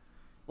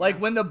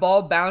 When the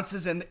ball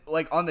bounces and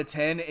on the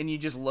 10 and you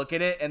just look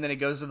at it and then it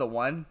goes to the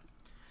 1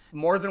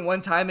 more than one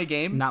time a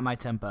game. Not my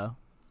tempo.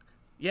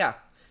 Yeah.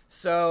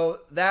 So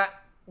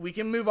we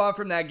can move on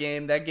from that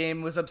game. That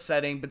game was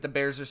upsetting, but the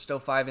Bears are still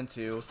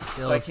 5-2.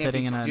 So I can't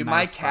be dude.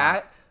 My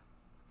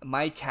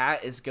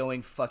cat is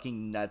going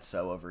fucking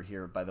nutso over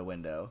here by the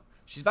window.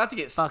 She's about to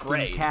get sprayed.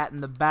 Fucking cat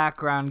in the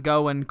background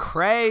going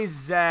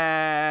crazy.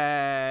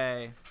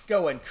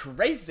 Going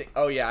crazy.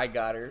 Oh yeah, I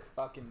got her.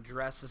 Fucking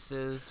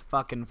dresses,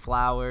 fucking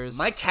flowers.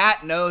 My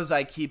cat knows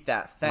I keep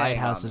that thing.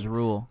 Lighthouse's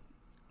rule.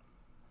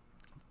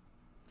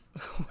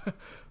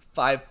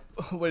 5.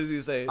 What does he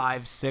say?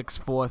 5, 6,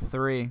 4,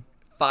 3.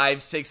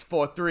 5, 6,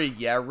 4, 3.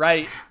 Yeah,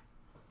 right.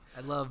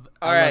 I love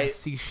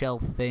seashell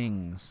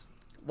things.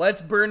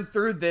 Let's burn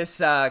through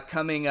this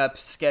coming up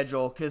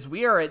schedule because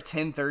we are at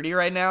 10:30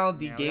 right now.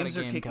 The games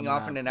are kicking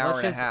off in an hour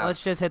and a half.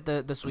 Let's just hit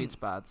the sweet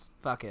spots.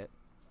 Fuck it.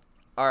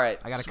 All right.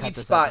 I gotta cut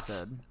this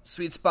spots. episode.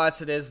 Sweet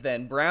spots it is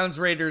then. Browns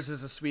Raiders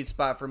is a sweet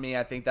spot for me.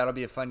 I think that'll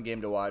be a fun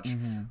game to watch.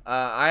 Mm-hmm.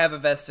 I have a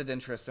vested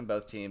interest in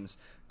both teams.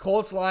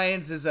 Colts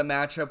Lions is a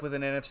matchup with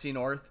an NFC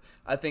North.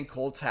 I think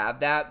Colts have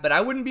that, but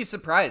I wouldn't be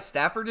surprised.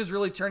 Stafford is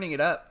really turning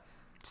it up.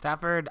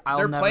 Stafford,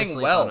 I'll never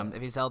sleep on him.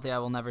 If he's healthy, I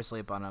will never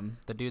sleep on him.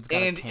 The dude's got a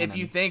cannon. And if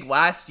you think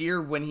last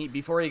year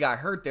before he got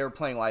hurt, they were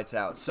playing lights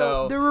out.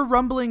 So there were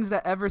rumblings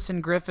that Everson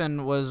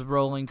Griffin was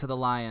rolling to the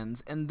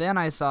Lions, and then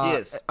I saw he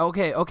is.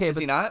 Okay, is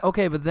he not?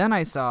 Okay, but then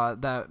I saw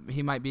that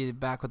he might be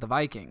back with the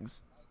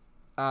Vikings.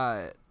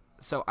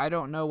 So I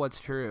don't know what's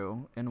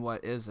true and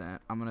what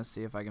isn't. I'm gonna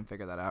see if I can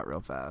figure that out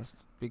real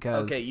fast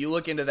okay, you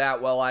look into that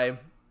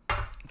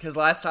because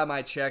last time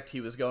I checked,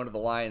 he was going to the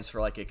Lions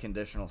for a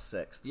conditional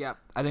 6th. Yep,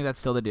 I think that's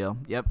still the deal.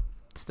 Yep,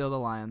 still the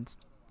Lions,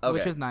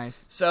 which is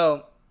nice.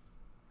 So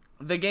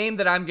the game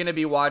that I'm going to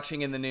be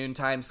watching in the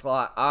noontime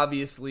slot,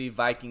 obviously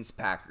Vikings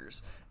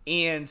Packers.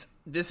 And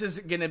this is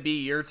going to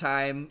be your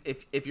time,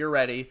 if you're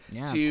ready,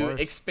 to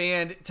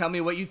expand. Tell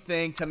me what you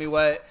think. Tell me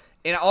what.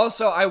 And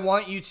also, I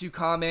want you to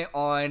comment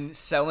on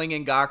selling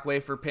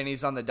Ngakoue for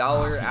pennies on the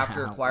dollar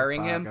after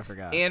acquiring him.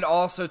 And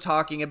also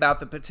talking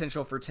about the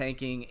potential for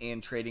tanking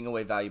and trading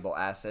away valuable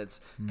assets.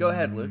 Go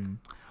ahead, Luke.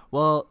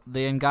 Well,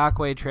 the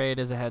Ngakoue trade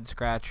is a head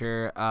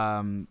scratcher.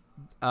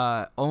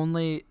 So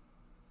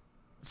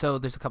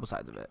there's a couple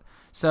sides of it.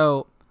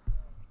 So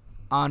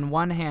on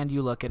one hand,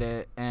 you look at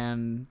it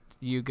and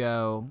you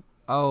go,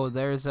 oh,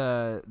 there's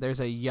a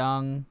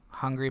young,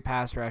 hungry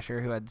pass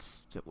rusher who had,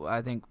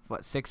 I think,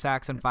 6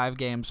 sacks in 5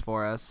 games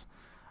for us.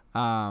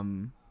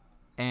 And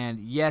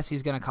yes,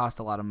 he's going to cost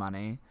a lot of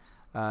money.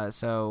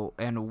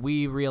 And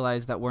we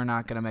realize that we're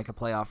not going to make a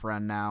playoff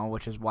run now,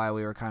 which is why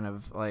we were kind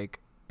of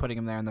putting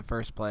him there in the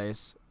first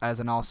place. As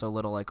an also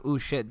little ooh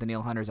shit,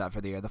 Danielle Hunter's out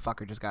for the year. The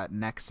fucker just got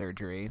neck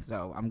surgery.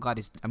 So I'm glad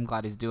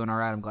he's doing all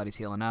right. I'm glad he's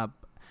healing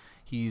up.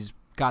 He's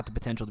got the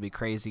potential to be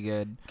crazy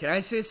good. Can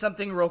I say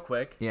something real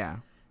quick? Yeah.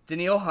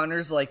 Danielle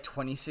Hunter's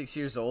 26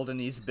 years old, and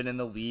he's been in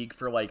the league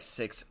for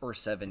 6 or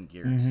 7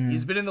 years. Mm-hmm.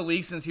 He's been in the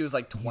league since he was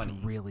 20.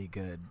 He's really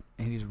good,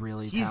 and he's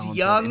really talented. He's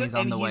young,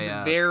 and he's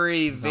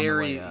very,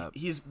 very.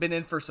 He's been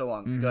in for so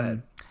long. Mm-hmm. Go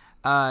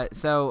ahead.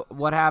 So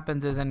what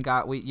happens is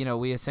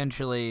we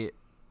essentially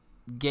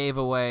gave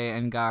away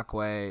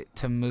Ngakoue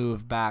to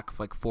move back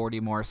 40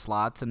 more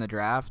slots in the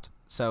draft.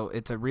 So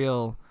it's a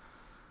real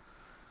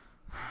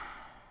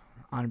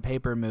on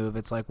paper move.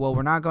 It's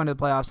we're not going to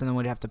the playoffs, and then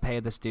we'd have to pay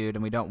this dude,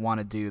 and we don't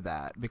want to do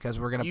that because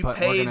we're going to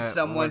paid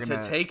someone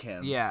to take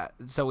him. Yeah,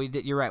 so we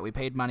did. You're right. We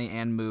paid money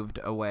and moved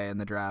away in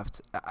the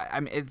draft. I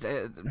mean,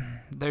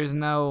 there's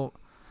no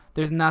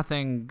there's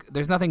nothing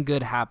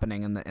good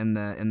happening in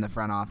the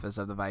front office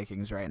of the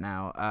Vikings right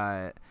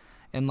now.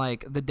 And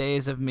like the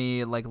days of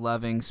me like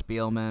loving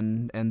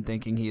Spielman and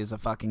thinking he is a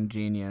fucking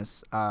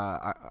genius,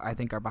 I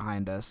think are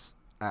behind us.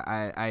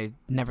 I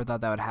never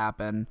thought that would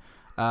happen,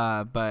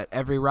 but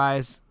every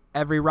rise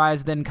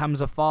then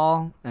comes a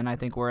fall, and I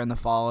think we're in the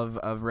fall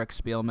of Rick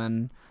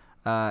Spielman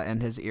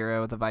and his era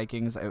with the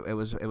Vikings. It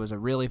was a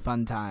really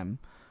fun time.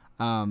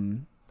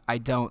 I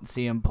don't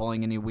see him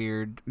pulling any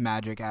weird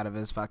magic out of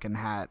his fucking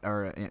hat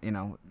or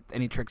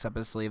any tricks up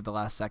his sleeve the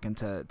last second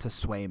to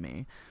sway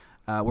me.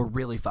 We're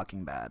really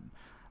fucking bad.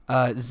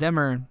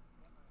 Zimmer,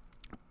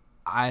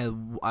 I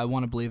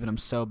want to believe in him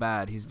so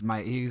bad. He's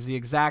the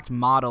exact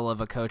model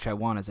of a coach I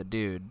want as a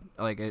dude.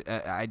 Like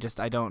I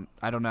don't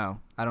know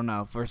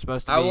if we're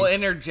supposed to. I will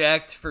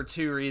interject for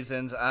 2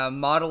 reasons.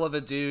 Model of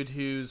a dude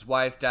whose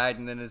wife died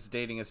and then is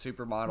dating a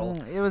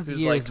supermodel. It was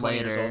who's years like 20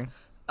 later. Years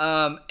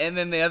old. And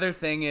then the other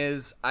thing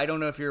is, I don't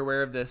know if you're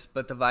aware of this,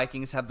 but the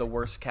Vikings have the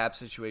worst cap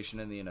situation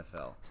in the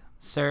NFL.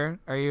 Sir,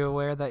 are you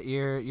aware that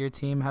your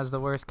team has the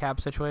worst cap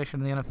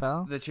situation in the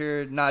NFL? That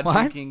you're not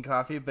drinking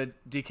coffee, but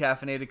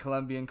decaffeinated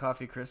Colombian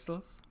coffee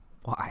crystals?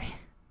 Why?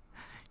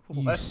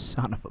 What? You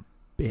son of a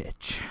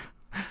bitch.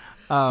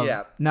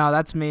 Yeah. No,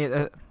 that's me.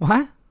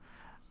 What?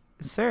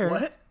 Sir,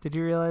 what? Did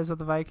you realize that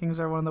the Vikings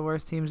are one of the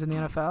worst teams in the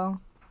NFL?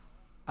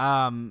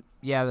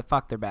 Yeah,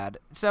 they're bad.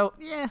 So,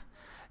 yeah.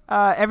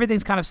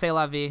 Everything's kind of c'est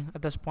la vie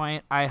at this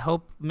point. I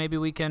hope maybe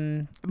we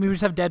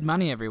just have dead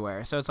money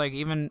everywhere. So it's like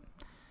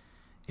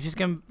it's just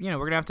gonna,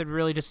 we're gonna have to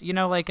really just,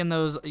 like in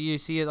those, you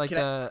see it like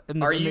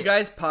Are you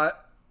guys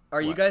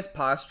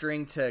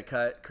posturing to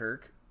cut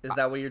Kirk? Is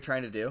that what you're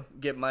trying to do?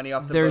 Get money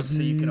off the books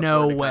so you can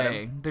afford to cut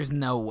him? There's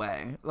no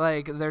way.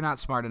 Like, they're not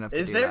smart enough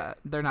to do that.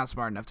 They're not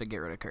smart enough to get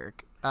rid of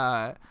Kirk.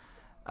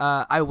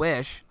 I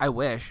wish,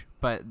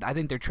 but I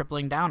think they're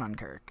tripling down on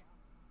Kirk.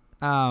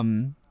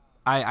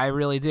 I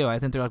really do. I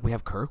think they're like, we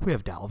have Kirk, we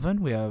have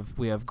Dalvin,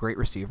 we have great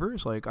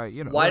receivers. Like,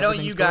 why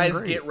don't you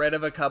guys get rid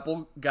of a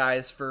couple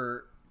guys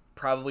for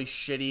probably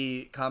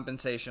shitty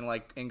compensation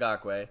like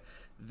Ngakoue,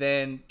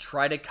 then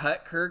try to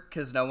cut Kirk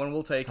because no one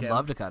will take him. I'd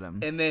love to cut him.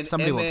 And then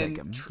somebody will take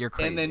him. You're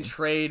crazy. And then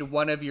trade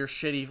one of your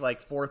shitty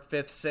like 4th,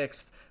 5th,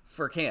 6th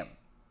for Cam.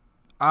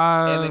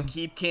 And then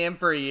keep Cam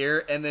for a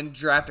year and then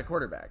draft a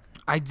quarterback.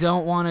 I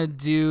don't want to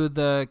do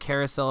the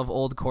carousel of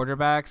old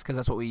quarterbacks because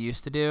that's what we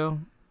used to do.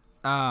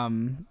 I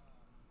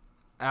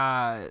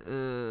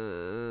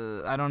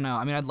don't know.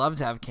 I mean, I'd love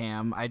to have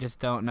Cam. I just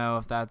don't know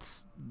if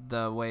that's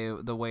the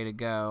way to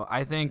go.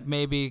 I think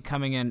maybe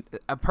coming in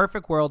a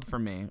perfect world for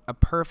me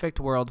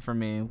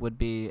would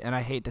be, and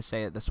I hate to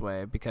say it this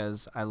way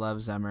because I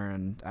love Zimmer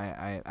and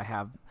I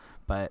have,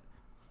 but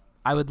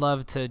I would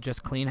love to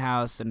just clean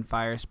house and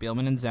fire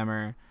Spielman and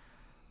Zimmer,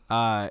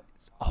 a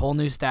whole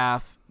new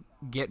staff,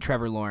 get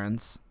Trevor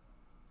Lawrence,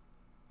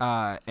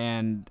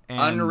 and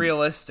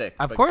unrealistic.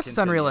 Of course, it's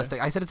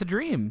unrealistic. I said it's a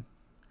dream.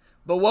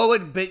 But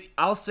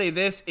I'll say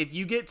this, if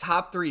you get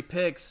top 3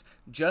 picks,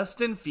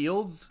 Justin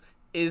Fields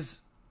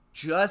is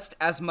just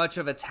as much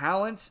of a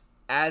talent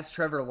as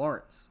Trevor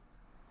Lawrence.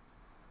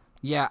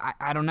 Yeah,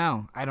 I don't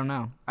know.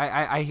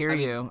 I hear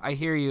you. I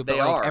hear you. But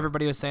like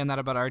everybody was saying that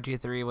about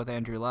RG3 with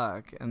Andrew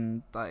Luck,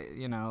 and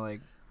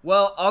like.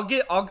 Well,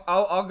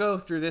 I'll go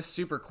through this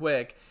super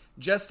quick.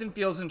 Justin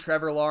Fields and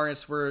Trevor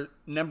Lawrence were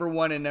number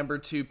 1 and number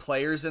 2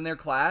 players in their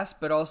class,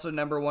 but also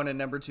number 1 and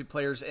number 2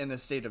 players in the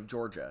state of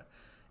Georgia.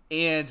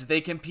 And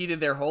they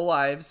competed their whole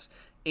lives,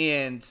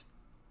 and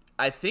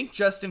I think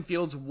Justin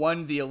Fields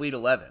won the Elite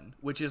 11,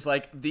 which is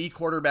like the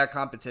quarterback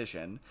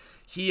competition.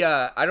 He,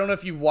 I don't know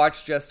if you've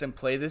watched Justin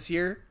play this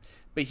year,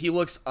 but he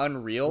looks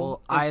unreal.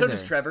 Well, and so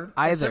does Trevor.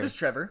 Either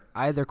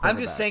quarterback. I'm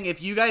just saying,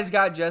 if you guys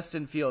got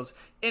Justin Fields,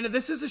 and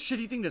this is a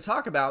shitty thing to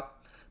talk about,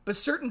 but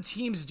certain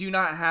teams do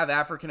not have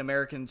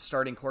African-American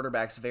starting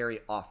quarterbacks very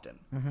often.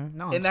 Mm-hmm.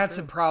 No, and that's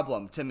true. A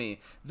problem to me.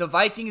 The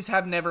Vikings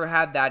have never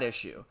had that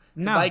issue.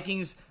 The No.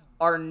 Vikings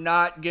are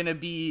not going to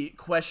be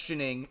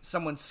questioning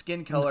someone's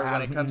skin color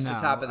when it comes to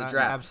top of the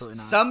draft. Absolutely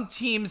not. Some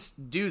teams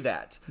do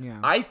that. Yeah.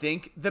 I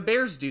think the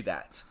Bears do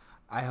that.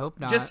 I hope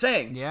not. Just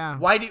saying. Yeah.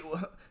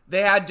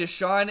 They had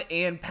Deshaun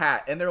and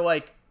Pat, and they're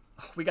like,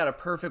 we got a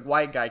perfect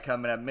white guy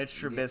coming up, Mitch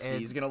Trubisky.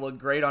 He's going to look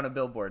great on a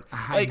billboard.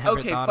 Okay,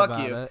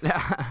 fuck you.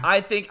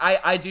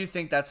 I do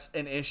think that's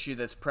an issue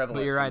that's prevalent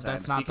but you're right,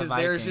 sometimes. That's not because the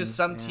Vikings. There's just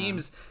some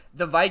teams,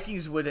 the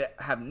Vikings would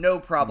have no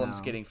problems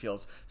getting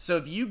Fields. So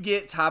if you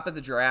get top of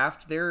the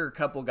draft, there are a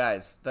couple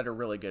guys that are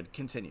really good.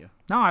 Continue.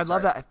 No, I'd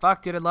love that.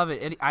 Fuck, dude, I'd love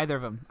it. Either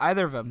of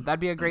them. That'd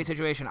be a great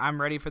situation.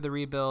 I'm ready for the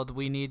rebuild.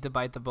 We need to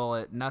bite the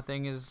bullet.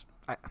 Nothing is,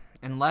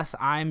 unless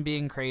I'm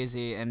being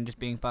crazy and just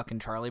being fucking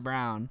Charlie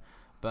Brown,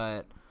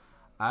 but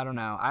I don't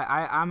know.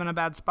 I'm in a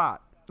bad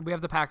spot. We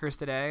have the Packers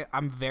today.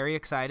 I'm very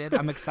excited.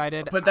 I'm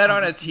excited. Put that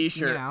on a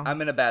t-shirt.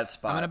 I'm in a bad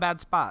spot. I'm in a bad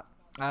spot.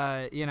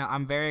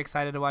 I'm very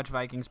excited to watch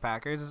Vikings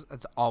Packers.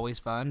 It's always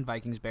fun.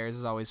 Vikings Bears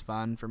is always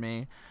fun for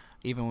me,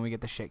 even when we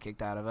get the shit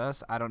kicked out of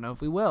us. I don't know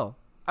if we will.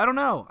 I don't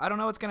know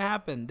what's going to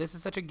happen. This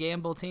is such a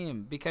gamble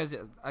team because,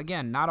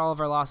 again, not all of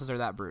our losses are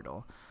that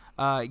brutal.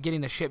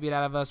 Getting the shit beat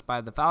out of us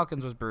by the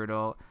Falcons was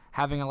brutal.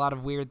 Having a lot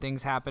of weird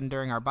things happen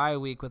during our bye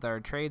week with our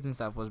trades and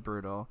stuff was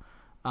brutal.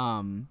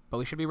 But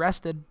we should be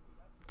rested.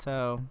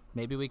 So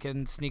maybe we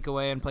can sneak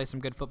away and play some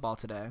good football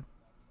today.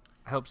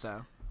 I hope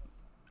so.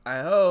 I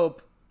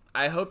hope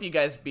you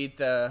guys beat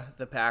the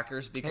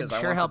Packers because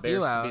I want the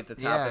Bears to be at the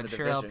top of the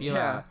division. Help you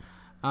out.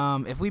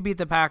 If we beat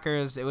the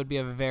Packers, it would be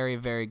a very,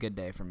 very good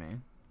day for me.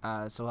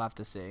 So we'll have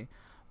to see.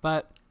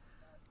 But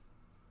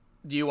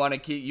do you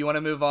want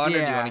to move on, or do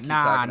you want to keep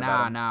talking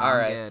about them? All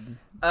right.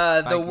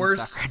 The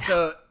worst.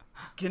 So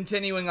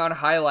continuing on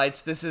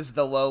highlights, this is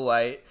the low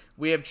light.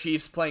 We have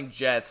Chiefs playing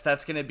Jets.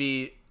 That's going to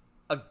be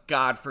a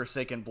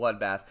godforsaken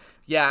bloodbath.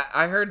 Yeah,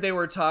 I heard they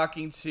were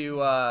talking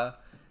to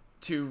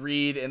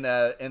Reed in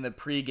the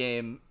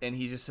pregame, and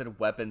he just said,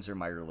 "Weapons are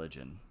my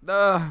religion."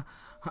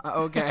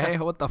 Okay,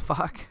 what the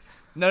fuck?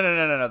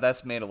 No.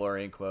 That's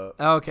Mandalorian quote.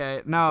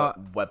 Okay, no.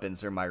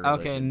 Weapons are my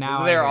religion. Okay,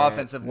 now they're I hear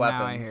offensive it. weapons.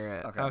 Now I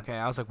hear it. Okay,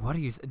 I was like, what are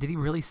you? Did he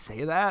really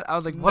say that? I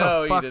was like, what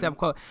a fucked up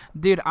quote,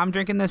 dude. I'm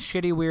drinking this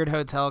shitty, weird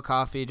hotel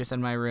coffee just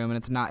in my room, and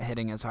it's not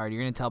hitting as hard.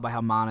 You're gonna tell by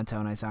how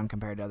monotone I sound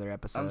compared to other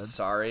episodes. I'm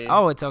sorry.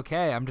 Oh, it's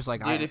okay. I'm just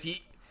like, dude.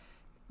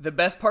 The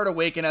best part of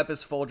waking up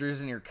is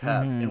Folgers in your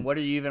cup, and what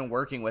are you even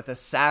working with? A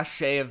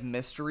sachet of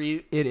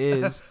mystery. It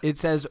is. It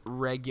says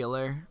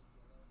regular.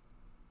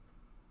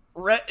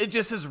 It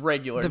just says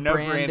regular, no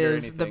brand or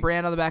anything. The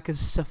brand on the back is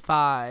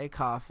SoFi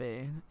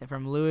Coffee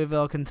from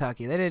Louisville,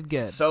 Kentucky. They did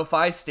good.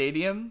 SoFi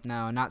Stadium?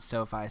 No, not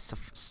SoFi.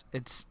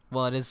 It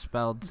is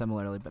spelled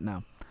similarly, but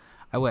no.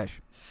 I wish.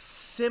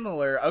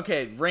 Similar.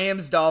 Okay,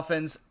 Rams,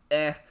 Dolphins,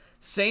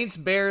 Saints,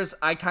 Bears,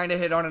 I kind of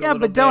hit on it a little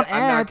bit. Yeah, but don't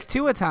add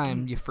to a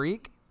time, you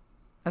freak.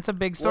 That's a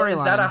big storyline.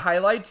 Is that a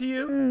highlight to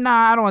you?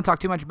 Nah, I don't want to talk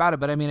too much about it,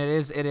 but I mean, it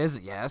is.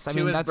 Yes, I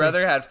mean, Tua's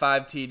brother had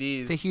 5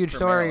 TDs. It's a huge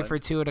story for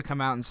Tua to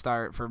come out and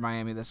start for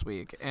Miami this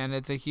week, and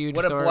it's a huge.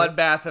 What story. a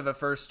bloodbath of a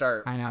first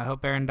start. I know. I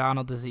hope Aaron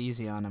Donald is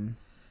easy on him.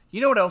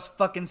 You know what else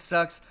fucking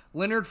sucks?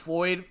 Leonard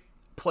Floyd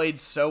played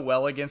so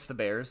well against the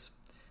Bears.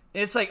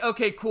 It's like,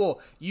 okay,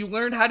 cool. You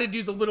learned how to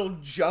do the little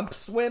jump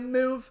swim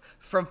move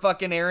from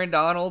fucking Aaron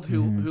Donald,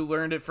 who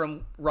learned it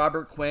from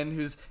Robert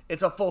Quinn,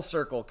 it's a full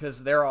circle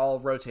because they're all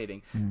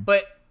rotating.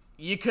 But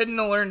you couldn't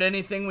have learned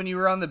anything when you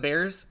were on the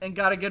Bears and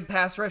got a good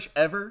pass rush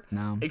ever?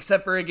 No.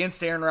 Except for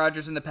against Aaron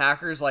Rodgers and the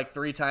Packers like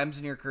 3 times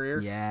in your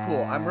career? Yeah.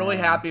 Cool. I'm really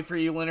happy for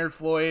you, Leonard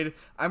Floyd.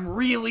 I'm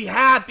really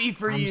happy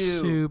for you.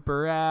 I'm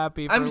super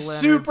happy for I'm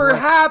Leonard super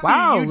Floyd. happy.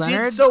 Wow, you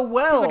Leonard, did so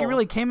well. Sounds like you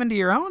really came into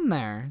your own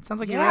there. It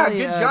sounds like you really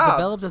good job.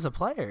 developed as a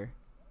player.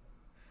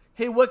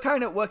 Hey, what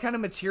kind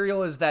of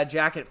material is that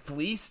jacket?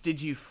 Fleece?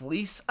 Did you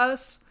fleece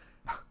us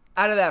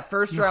out of that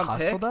first round pick?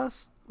 You hustled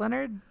us,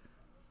 Leonard?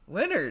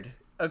 Leonard.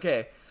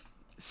 Okay.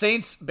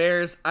 Saints,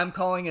 Bears, I'm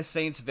calling a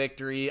Saints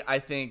victory. I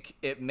think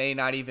it may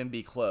not even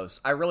be close.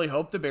 I really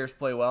hope the Bears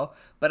play well,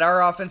 but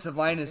our offensive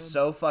line is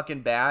so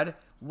fucking bad.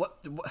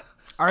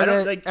 Are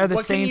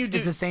the Saints,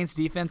 is the Saints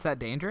defense that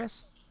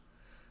dangerous?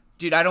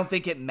 Dude, I don't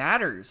think it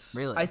matters.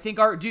 Really? I think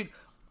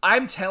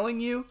I'm telling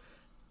you,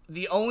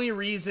 the only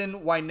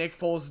reason why Nick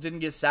Foles didn't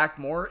get sacked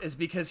more is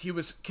because he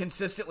was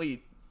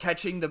consistently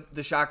catching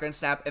the shotgun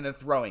snap and then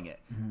throwing it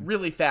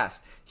really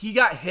fast. He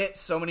got hit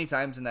so many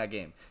times in that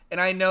game. And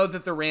I know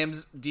that the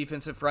Rams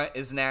defensive front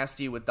is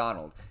nasty with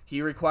Donald.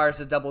 He requires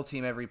a double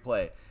team every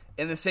play.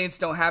 And the Saints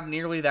don't have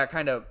nearly that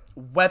kind of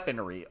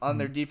weaponry on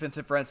their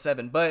defensive front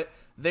 7, but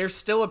they're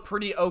still a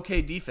pretty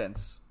okay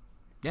defense.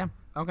 Yeah.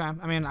 Okay.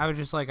 I mean, I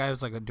was like,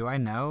 do I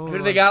know? Who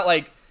do they got?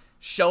 Like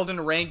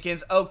Sheldon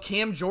Rankins. Oh,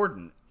 Cam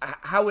Jordan.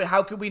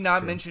 How could we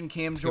not mention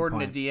Cam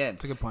Jordan at the end?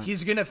 That's a good point.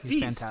 He's gonna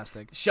feast.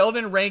 Fantastic.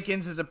 Sheldon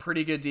Rankins is a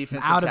pretty good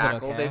defensive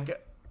tackle. I'm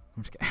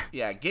just kidding.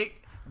 Yeah, get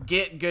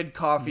good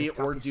coffee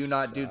or do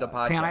not do the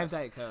podcast. Can I have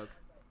Diet Coke?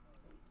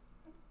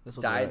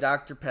 Diet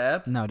Dr.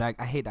 Pep? No,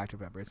 I hate Dr.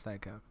 Pepper. It's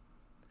Diet Coke.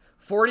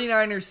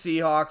 49ers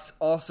Seahawks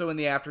also in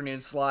the afternoon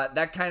slot.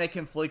 That kind of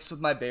conflicts with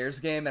my Bears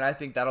game, and I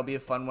think that'll be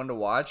a fun one to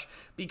watch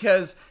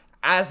because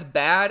as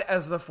bad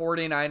as the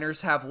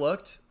 49ers have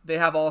looked, they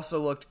have also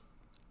looked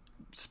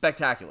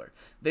spectacular.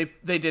 They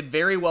did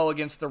very well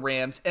against the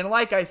Rams, and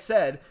like I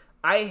said,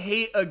 I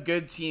hate a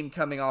good team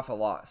coming off a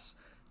loss.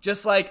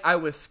 Just like I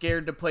was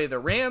scared to play the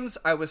Rams,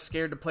 I was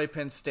scared to play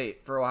Penn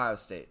State for Ohio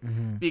State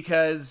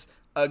because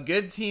a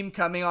good team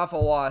coming off a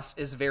loss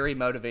is very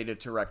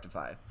motivated to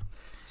rectify.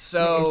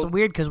 So it's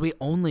weird because we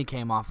only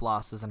came off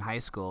losses in high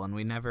school and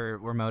we never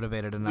were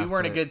motivated enough. We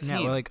weren't a good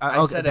team. Yeah,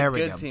 I said there a we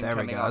good go. team There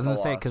we coming go. off I was gonna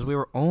a say loss. because we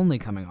were only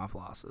coming off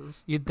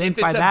losses. You'd think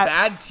if it's by that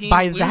bad team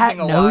by losing that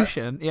a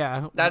notion, lot,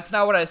 yeah. That's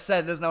not what I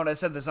said. That's not what I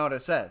said. That's not what I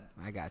said.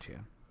 I got you.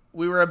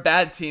 We were a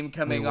bad team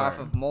coming off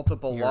of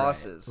multiple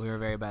losses. Right. We were a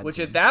very bad Which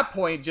team. at that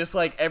point, just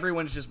like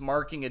everyone's just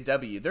marking a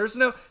W.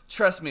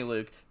 Trust me,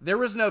 Luke, there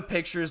was no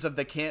pictures of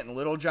the Canton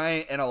Little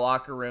Giant in a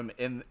locker room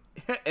in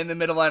the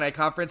Mid-Atlantic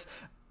Conference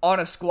on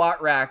a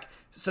squat rack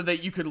so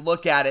that you could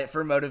look at it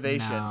for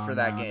motivation for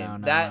that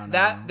game.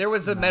 There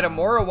was a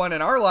Metamora one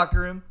in our locker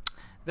room.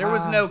 There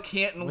was no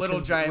Canton Little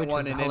Giant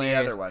one in hilarious.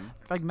 any other one.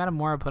 Like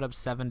Metamora put up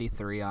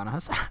 73 on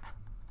us.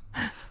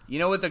 You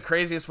know what the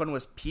craziest one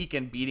was?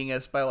 Pekin beating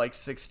us by like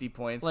 60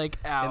 points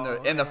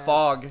in the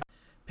fog.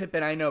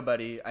 Pippin, I know,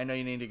 buddy. I know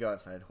you need to go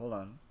outside. Hold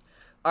on.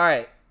 All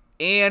right,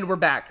 and we're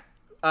back.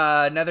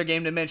 Another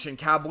game to mention,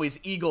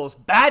 Cowboys-Eagles.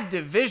 Bad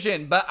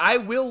division, but I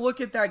will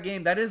look at that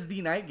game. That is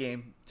the night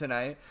game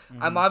tonight.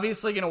 Mm-hmm. I'm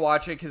obviously going to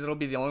watch it because it'll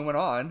be the only one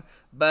on.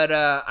 But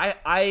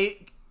I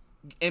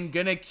am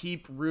going to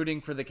keep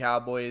rooting for the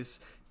Cowboys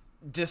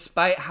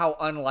despite how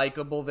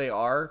unlikable they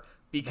are.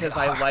 Because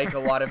I like a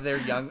lot of their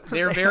young...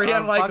 They're very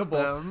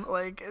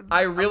unlikable.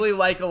 I really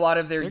like a lot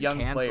of their young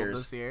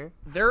players. This year.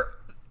 They're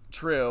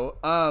true.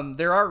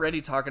 They're already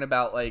talking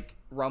about like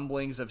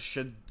rumblings of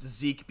should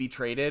Zeke be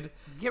traded.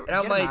 Get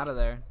him out of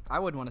there. I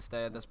wouldn't want to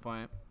stay at this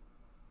point.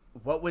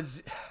 What would...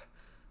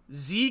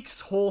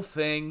 Zeke's whole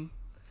thing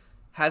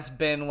has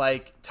been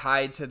like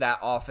tied to that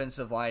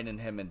offensive line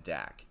and him and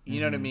Dak. You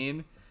know what I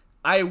mean?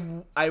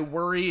 I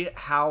worry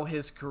how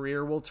his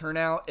career will turn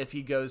out if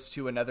he goes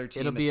to another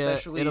team,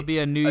 it'll be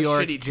a New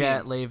York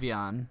Jet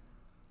Le'Veon.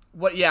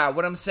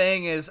 What I'm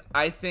saying is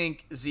I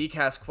think Zeke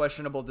has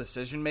questionable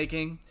decision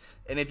making,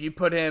 and if you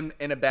put him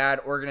in a bad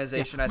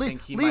organization, I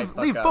think he might fuck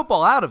leave up.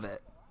 Football out of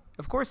it.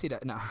 Of course he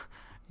does. No.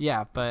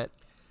 Yeah, but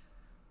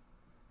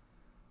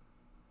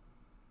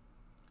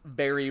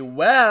very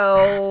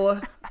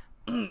well.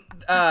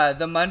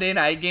 The Monday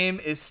night game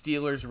is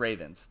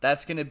Steelers-Ravens.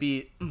 That's going to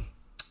be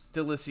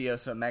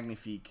delicioso,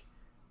 magnifique.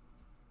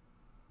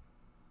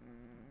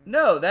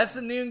 No, that's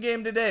a noon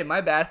game today.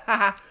 My bad.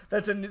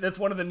 That's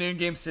one of the noon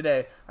games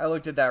today. I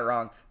looked at that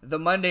wrong. The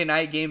Monday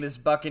night game is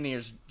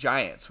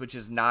Buccaneers-Giants, which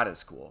is not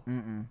as cool.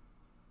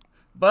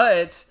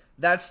 But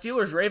that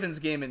Steelers-Ravens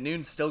game at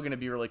noon is still going to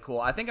be really cool.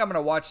 I think I'm going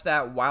to watch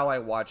that while I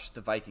watch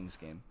the Vikings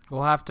game.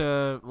 You'll have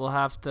to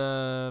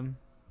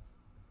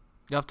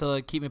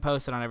keep me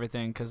posted on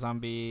everything because I'll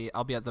be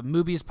at the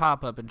Movies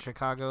pop-up in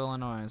Chicago,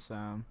 Illinois.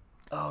 So.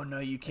 Oh no,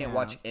 you can't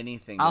watch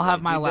anything. I'll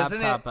have my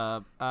laptop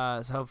up,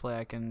 so hopefully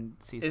I can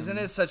see. Isn't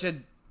it such a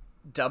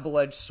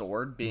double-edged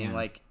sword being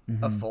like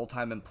a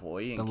full-time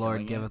employee? And the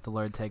Lord giveth, the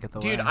Lord taketh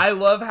away. Dude, I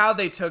love how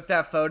they took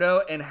that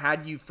photo and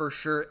had you for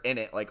sure in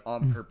it, like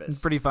on purpose. It's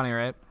pretty funny,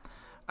 right?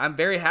 I'm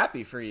very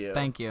happy for you.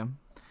 Thank you.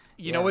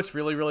 You know what's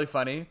really, really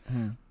funny?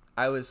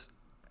 I was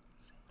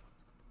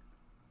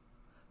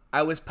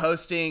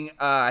posting,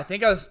 I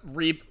think I was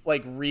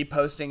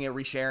reposting it,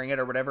 resharing it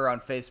or whatever on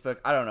Facebook.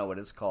 I don't know what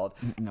it's called.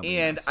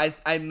 And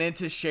I meant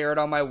to share it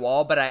on my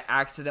wall, but I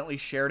accidentally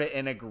shared it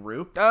in a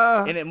group.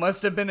 And it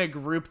must have been a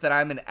group that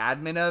I'm an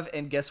admin of.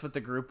 And guess what the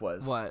group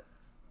was? What?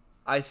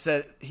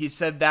 He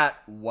said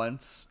that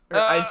once.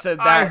 I said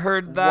that I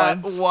heard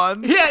that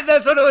once. Yeah,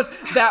 that's what it was.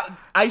 That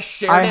I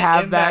shared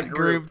it in that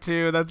group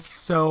too. That's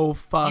so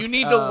fucked. You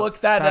need to look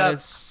that up. That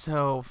is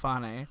so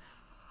funny.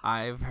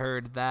 I've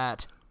heard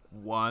that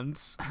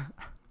once.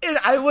 And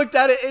I looked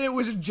at it and it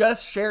was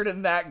just shared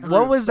in that group.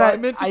 What was that?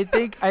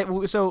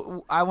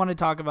 I want to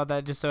talk about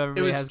that just so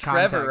everybody has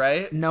context. It was Trevor,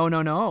 right?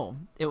 No.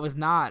 It was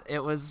not.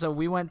 It was, so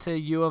we went to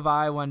U of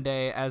I one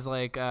day as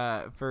like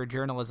for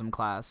journalism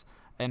class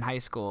in high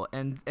school,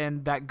 and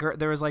that girl,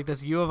 there was like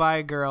this U of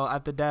I girl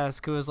at the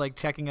desk who was like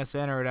checking us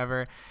in or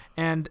whatever,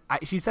 and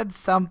she said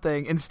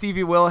something, and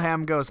Stevie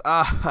Wilhelm goes,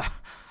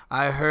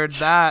 I heard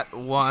that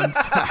once.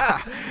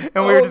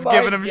 And we were just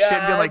giving him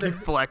shit, being like, he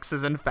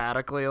flexes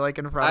emphatically, like,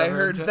 in front of her. I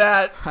heard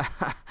that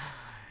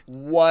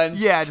once.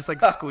 Yeah, just,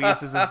 like,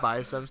 squeezes his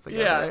biceps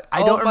together. Yeah. I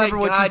don't remember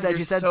what she said.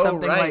 She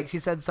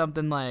said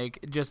something like,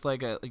 just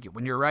like,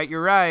 when you're right,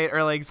 you're right.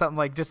 Or, like, something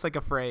like, just like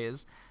a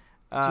phrase.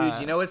 Dude,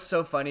 you know what's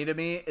so funny to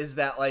me is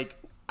that, like,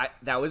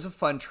 that was a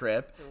fun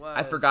trip.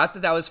 I forgot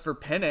that was for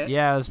Pennant.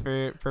 Yeah, it was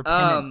for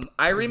Pennant.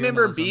 I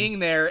remember being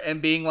there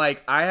and being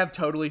like, I have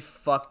totally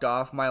fucked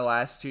off my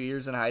last 2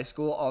 years in high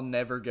school. I'll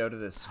never go to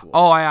this school.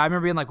 Oh, I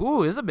remember being like,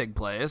 ooh, this is a big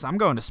place. I'm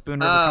going to Spoon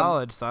River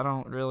College, so I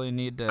don't really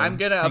need to. I'm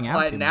going to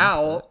apply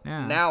now.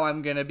 Now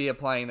I'm going to be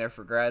applying there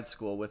for grad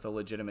school with a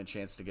legitimate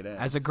chance to get in.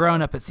 As a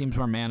grown-up, it seems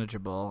more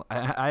manageable.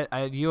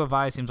 U of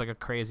I seems like a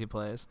crazy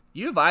place.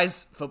 U of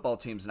I's football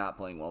team's not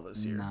playing well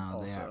this year. No,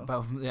 also. they are.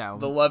 But, yeah,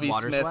 the Lovie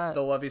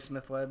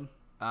Smith led.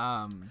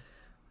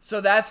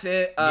 So that's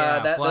it.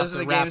 Those are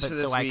the games for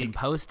this week. I can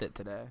post it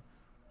today.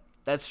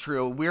 That's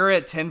true. We're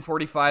at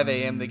 10:45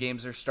 a.m. The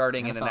games are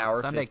starting in an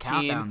hour. Sunday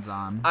 15. Countdown's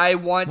on.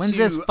 When's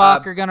this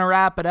fucker gonna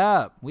wrap it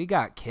up? We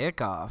got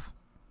kickoff.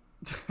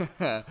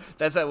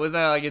 Wasn't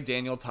that like a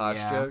Daniel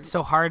Tosh joke? It's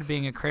so hard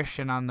being a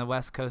Christian on the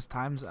West Coast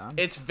time zone.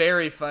 It's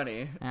very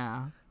funny.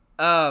 Yeah.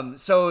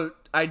 So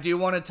I do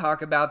want to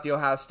talk about the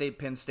Ohio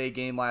State-Penn State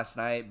game last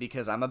night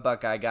because I'm a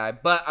Buckeye guy,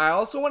 but I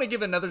also want to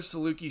give another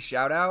Saluki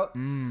shout out.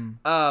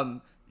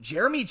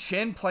 Jeremy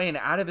Chin playing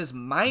out of his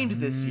mind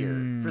this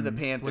year for the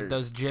Panthers. With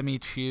those Jimmy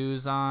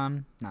Choos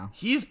on? No.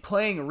 He's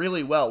playing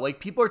really well. Like,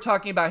 people are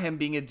talking about him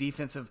being a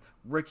defensive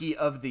rookie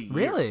of the year.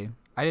 Really?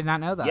 I did not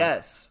know that.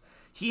 Yes.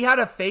 He had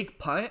a fake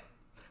punt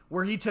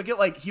where he took it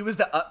like he was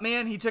the up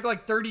man. He took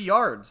like 30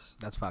 yards.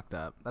 That's fucked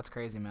up. That's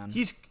crazy, man.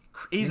 He's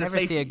you a never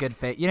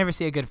safety. You never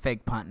see a good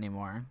fake punt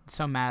anymore. It's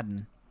so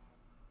Madden.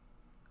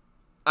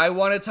 I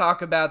want to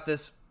talk about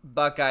this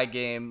Buckeye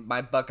game,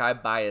 my Buckeye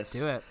bias.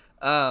 Do it.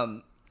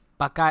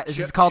 Buckeye. This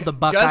is called the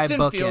Buckeye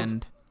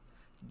Bookend.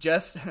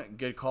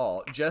 Good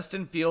call.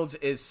 Justin Fields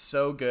is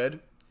so good.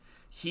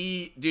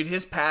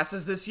 His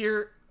passes this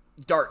year,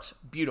 darts,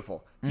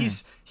 beautiful.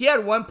 He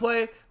had one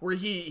play where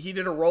he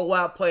did a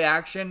rollout play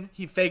action.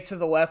 He faked to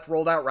the left,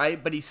 rolled out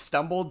right, but he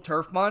stumbled,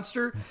 turf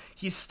monster.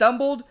 He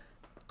stumbled,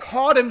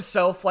 caught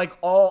himself like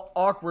all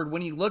awkward.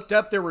 When he looked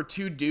up, there were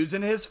two dudes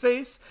in his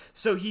face.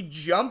 So he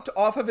jumped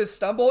off of his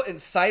stumble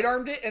and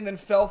sidearmed it and then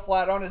fell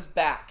flat on his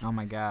back. Oh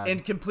my God.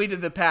 And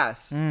completed the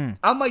pass. I'm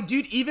like,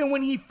 dude, even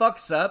when he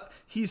fucks up,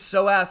 he's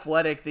so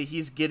athletic that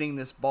he's getting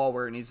this ball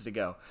where it needs to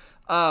go.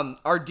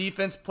 Our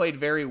defense played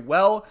very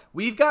well.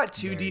 We've got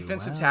two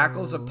defensive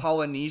tackles of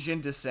Polynesian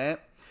descent,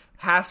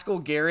 Haskell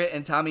Garrett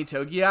and Tommy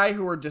Togiai,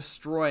 who are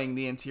destroying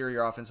the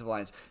interior offensive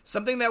lines.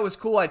 Something that was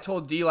cool, I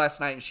told Dee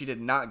last night, and she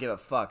did not give a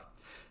fuck.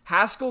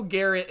 Haskell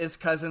Garrett is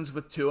cousins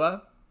with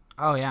Tua.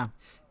 Oh, yeah.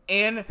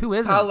 And who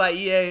is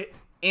Paulaie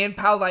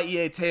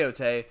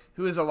Teote,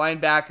 who is a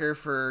linebacker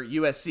for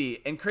USC.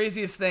 And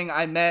craziest thing,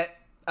 I met...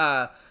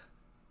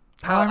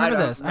 I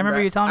remember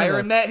you telling me this.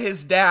 I met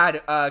his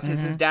dad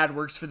because his dad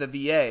works for the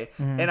VA,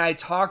 and I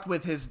talked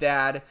with his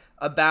dad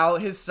about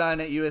his son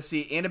at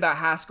USC and about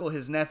Haskell,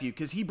 his nephew,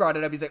 because he brought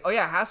it up. He's like, oh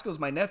yeah, Haskell's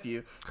my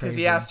nephew, because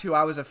he asked who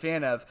I was a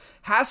fan of.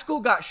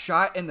 Haskell got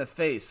shot in the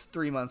face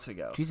 3 months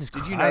ago. Jesus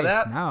Christ. Did you know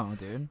that? No,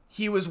 dude.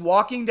 He was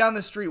walking down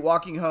the street,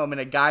 walking home,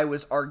 and a guy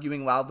was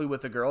arguing loudly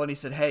with a girl, and he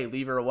said, hey,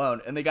 leave her alone.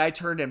 And the guy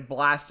turned and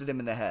blasted him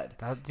in the head.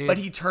 But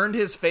he turned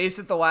his face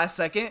at the last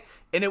second,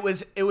 and it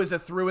was a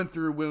through and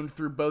through wound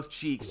through both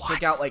cheeks. What?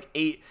 Took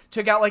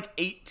out like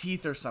eight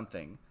teeth or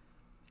something.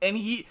 And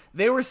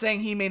they were saying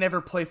he may never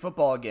play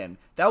football again.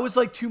 That was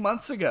like 2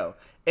 months ago.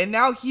 And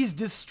now he's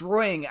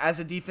destroying as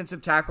a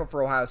defensive tackle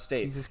for Ohio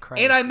State. Jesus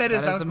Christ. And I met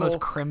his uncle. uncle. That is the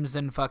most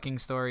crimson fucking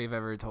story you've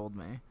ever told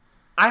me.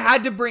 I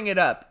had to bring it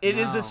up. It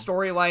is a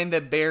storyline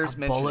that bears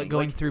mentioning. Bullet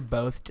going through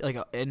both, like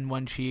in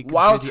one cheek,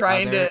 while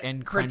trying to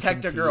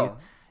protect a girl.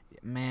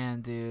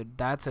 Man, dude,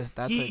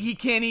 he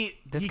can't eat.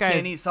 He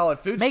can't eat solid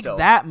food. Make still.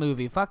 that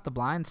movie. Fuck The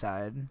Blind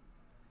Side.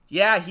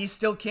 Yeah, he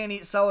still can't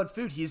eat solid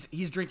food.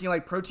 He's drinking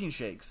like protein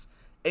shakes.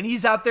 And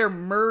he's out there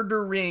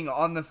murdering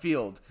on the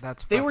field.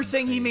 They were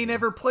saying crazy. He may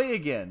never play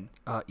again.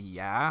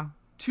 Yeah.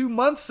 2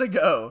 months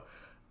ago.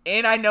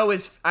 And I know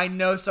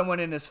someone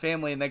in his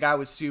family, and the guy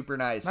was super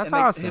nice. That's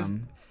and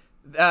awesome.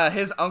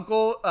 His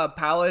uncle,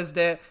 Paula's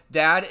dad,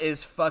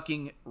 is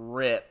fucking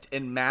ripped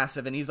and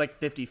massive, and he's like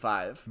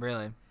 55.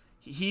 Really?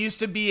 He used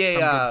to be he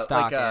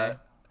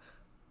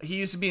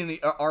used to be in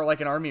the like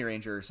an army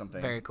ranger or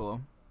something. Very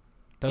cool.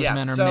 Those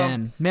men are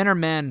men. Men are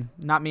men.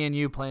 Not me and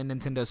you playing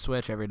Nintendo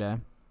Switch every day.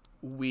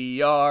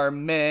 We are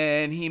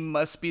men, he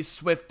must be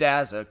swift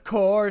as a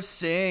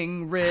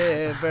coursing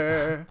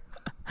river.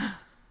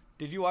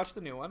 Did you watch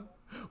the new one?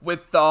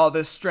 With all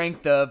the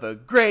strength of a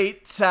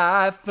great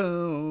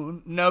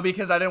typhoon. No,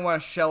 because I didn't want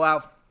to shell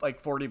out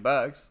like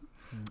 $40.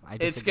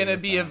 It's going to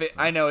be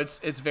I know,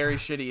 it's very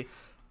shitty.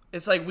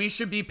 It's like we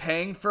should be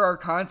paying for our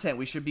content.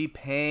 We should be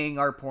paying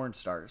our porn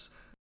stars.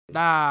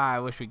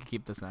 I wish we could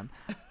keep this in.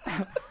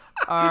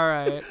 All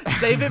right.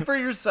 Save it for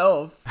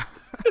yourself.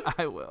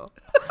 I will.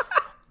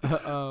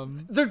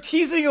 They're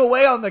teasing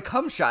away on the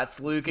cum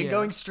shots, Luke, and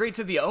going straight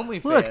to the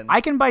OnlyFans. Look,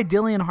 I can buy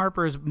Dillian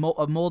Harper's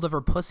a mold of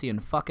her pussy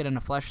and fuck it in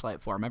a fleshlight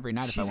form every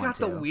night if I want to. She's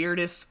got the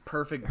weirdest,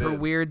 perfect boobs. Her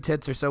weird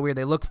tits are so weird.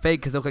 They look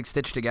fake because they look like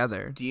stitched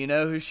together. Do you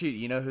know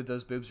who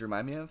those boobs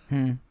remind me of?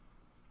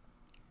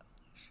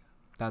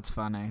 That's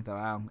funny.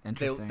 Wow,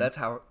 interesting. That's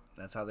how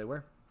they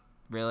were.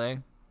 Really?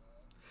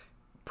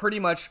 Pretty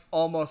much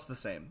almost the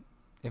same.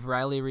 If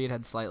Riley Reid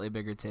had slightly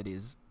bigger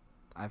titties,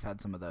 I've had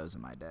some of those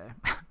in my day.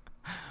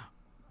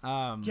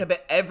 Yeah,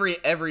 but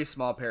every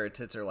small pair of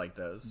tits are like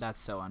those. That's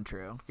so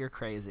untrue. You're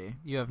crazy.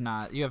 You have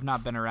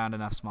not been around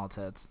enough small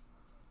tits.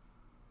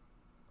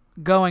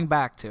 Going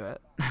back to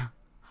it.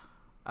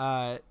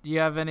 You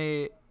have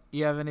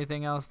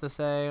anything else to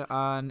say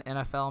on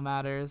NFL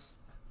matters?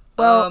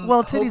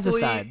 Well, titties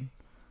aside.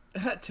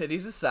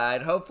 Titties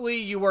aside. Hopefully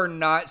you are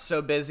not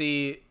so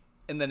busy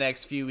in the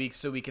next few weeks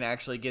so we can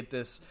actually get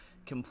this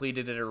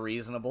completed at a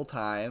reasonable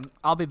time.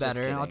 I'll be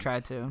better. I'll try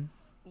to.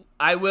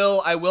 I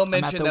will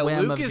mention that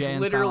Luke is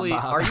literally.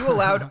 Are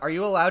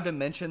you allowed to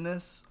mention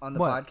this on the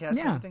podcast?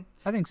 Yeah, and everything?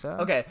 I think so.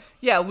 Okay,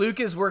 yeah. Luke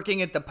is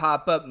working at the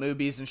Pop-Up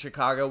Movies in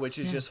Chicago, which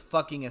is just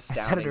fucking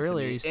astounding. I said it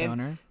earlier, you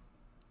stoner. And,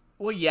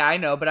 well, yeah, I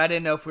know, but I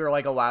didn't know if we were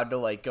like allowed to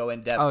like go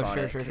in depth on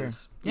it. Sure.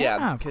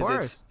 Yeah,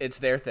 because it's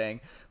their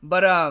thing.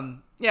 But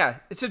yeah,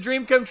 it's a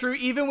dream come true.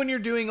 Even when you're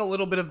doing a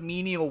little bit of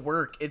menial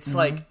work, it's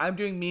like I'm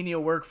doing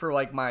menial work for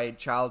like my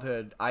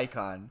childhood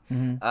icon.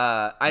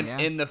 I'm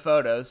in the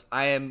photos.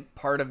 I am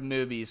part of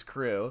Movie's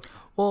crew.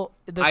 Well,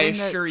 I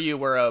assure you,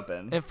 we're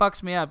open. It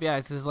fucks me up. Yeah,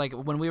 it's just like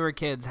when we were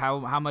kids.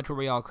 How much were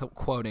we all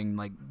quoting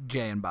like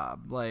Jay and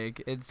Bob?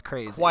 Like it's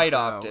crazy. Quite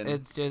often.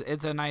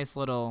 It's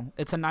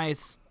a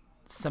nice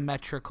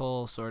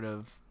symmetrical sort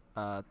of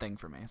thing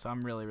for me. So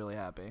I'm really, really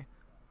happy.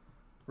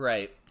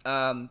 Right.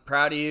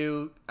 Proud of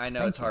you. I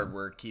know it's hard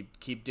work.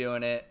 Keep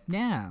doing it.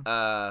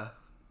 Yeah.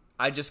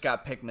 I just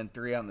got Pikmin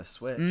 3 on the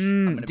Switch.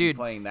 I'm gonna be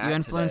playing that. You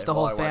influenced the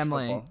whole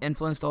family.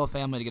 Influenced the whole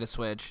family to get a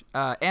Switch.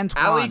 And Twan.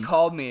 Allie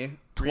called me.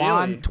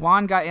 Really?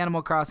 Twan got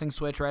Animal Crossing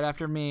Switch right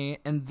after me,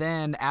 and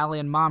then Allie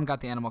and Mom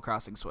got the Animal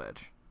Crossing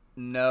Switch.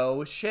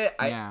 No shit.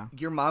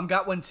 Your mom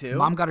got one too?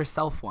 Mom got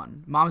herself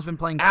one. Mom's been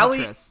playing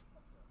Tetris.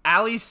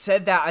 Allie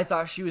said that. I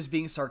thought she was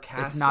being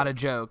sarcastic. It's not a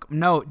joke.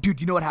 No, dude,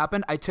 you know what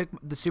happened? I took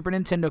the Super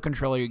Nintendo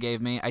controller you gave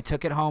me. I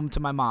took it home to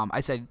my mom. I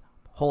said,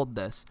 hold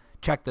this.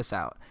 Check this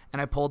out.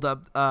 And I pulled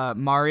up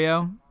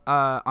Mario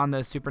on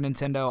the Super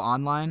Nintendo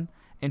online,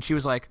 and she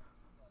was like,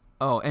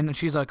 oh. And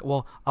she's like,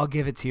 well, I'll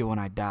give it to you when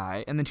I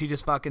die. And then she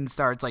just fucking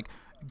starts, like,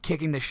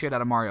 kicking the shit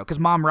out of Mario. Because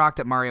Mom rocked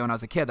at Mario when I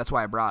was a kid. That's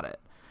why I brought it.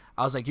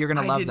 I was like, you're going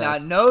to love this. I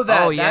did not know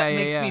that. Oh, that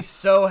makes me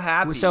so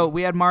happy. So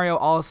we had Mario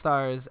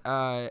All-Stars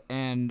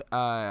and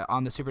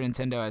on the Super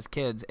Nintendo as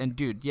kids. And,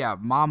 dude, yeah,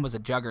 Mom was a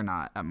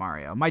juggernaut at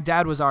Mario. My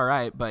dad was all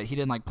right, but he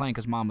didn't like playing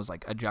because Mom was,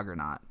 like, a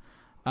juggernaut.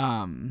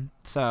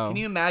 So can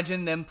you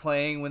imagine them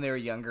playing when they were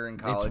younger in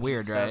college? It's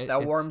weird, right?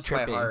 That warms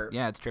my heart.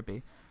 Yeah, it's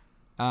trippy.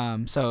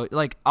 So,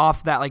 like,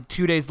 off that, like,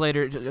 2 days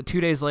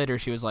later,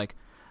 she was like,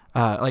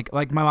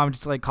 my mom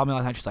just, like, called me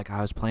last night. She's like,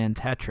 I was playing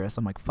Tetris.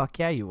 I'm like, fuck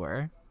yeah, you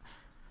were.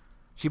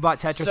 She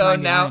bought Tetris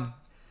 99.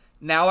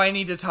 Now I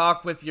need to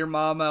talk with your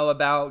mama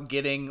about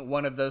getting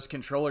one of those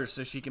controllers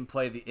so she can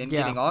play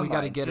getting online. We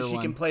gotta get her she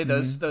one. Can play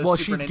those. Well, Super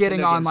she's Nintendo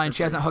getting online. games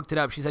She hasn't hooked it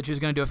up. She said she was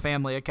gonna do a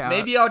family account.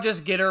 Maybe I'll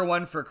just get her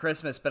one for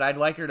Christmas, but I'd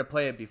like her to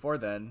play it before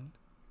then.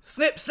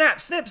 Snip,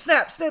 snap, snip,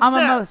 snap, snip,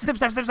 snap. Snip,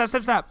 snap, snip, snap,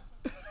 snip, snap.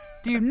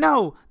 Do you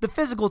know the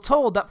physical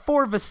toll that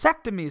 4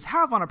 vasectomies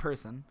have on a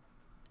person?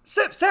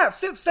 Snip, snap,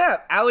 snip,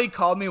 snap. Allie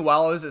called me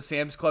while I was at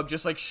Sam's Club,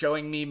 just like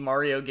showing me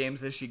Mario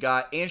games that she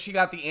got, and she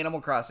got the Animal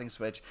Crossing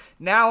Switch.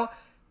 Now,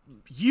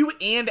 you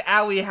and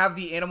Allie have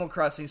the Animal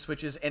Crossing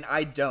Switches, and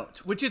I don't,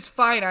 which is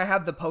fine. I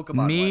have the Pokemon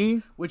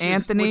one, which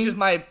is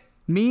my...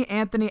 Me,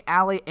 Anthony,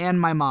 Allie, and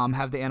my mom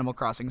have the Animal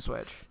Crossing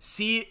Switch.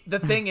 See, the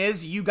thing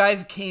is, you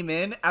guys came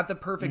in at the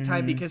perfect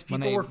time because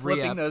people were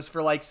flipping those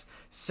for like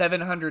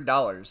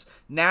 $700.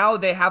 Now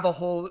they have a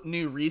whole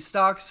new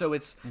restock, so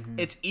it's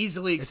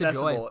easily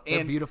accessible. It's a joy.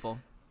 They're beautiful.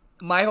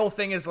 My whole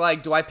thing is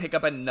like, do I pick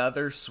up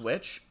another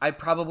Switch? I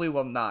probably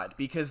will not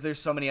because there's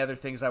so many other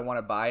things I want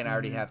to buy, and I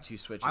already have 2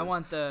 Switches. I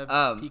want the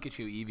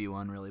Pikachu Eevee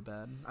one really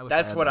bad.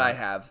 That's what I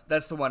have.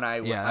 That's the one I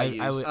use.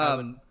 I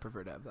would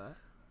prefer to have that.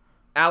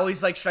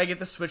 Allie's like, should I get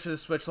the Switch or the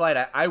Switch Lite?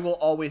 I will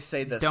always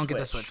say the Switch. Don't get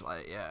the Switch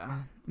Lite, yeah.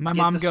 My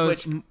mom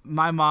goes,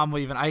 my mom will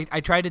even, I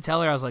tried to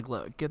tell her, I was like,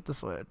 look, get the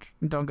Switch.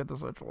 Don't get the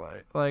Switch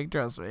Lite. Like,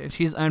 trust me.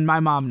 And my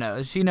mom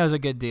knows. She knows a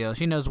good deal.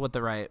 She knows what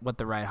the right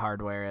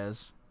hardware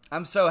is.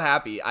 I'm so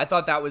happy. I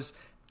thought that was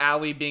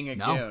Allie being a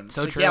goon.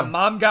 So like, true. Yeah,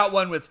 Mom got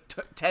one with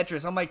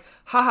Tetris. I'm like,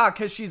 haha,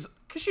 because she's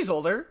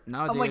older. No,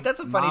 I'm dude. like, that's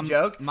a funny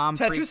joke.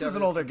 Tetris is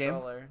an older game.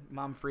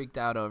 Mom freaked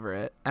out over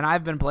it. And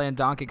I've been playing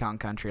Donkey Kong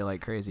Country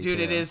like crazy, dude,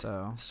 too. It is.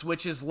 So.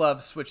 Switch is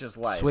love, Switch is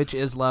life. Switch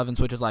is love and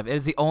Switch is life.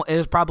 It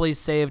has probably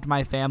saved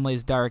my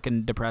family's dark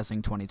and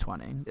depressing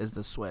 2020 is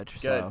the Switch.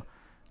 Good. So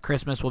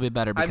Christmas will be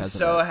better because I'm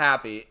so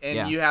happy.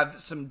 And you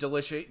have some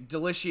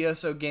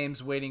delicioso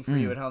games waiting for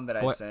you at home that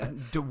I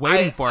sent.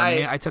 Waiting for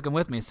me? I took them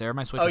with me, sir.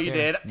 My Switch is you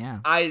here. did? Yeah.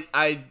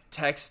 I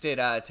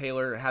texted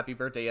Taylor happy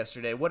birthday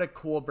yesterday. What a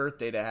cool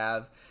birthday to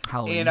have.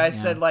 Halloween, and I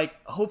said, like,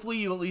 hopefully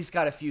you at least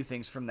got a few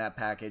things from that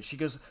package. She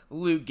goes,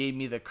 Luke gave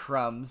me the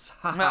crumbs.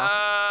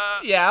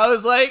 Yeah, I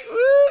was like,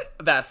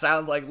 that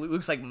sounds like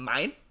Luke's like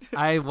mine.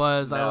 I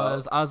was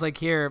like,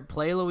 here,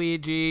 play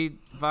Luigi,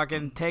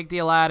 fucking take the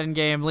Aladdin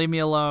game, leave me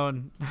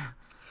alone.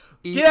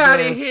 Get out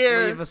of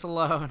here. Leave us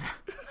alone.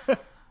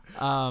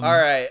 All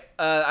right,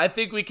 I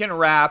think we can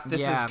wrap.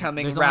 This is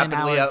coming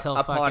rapidly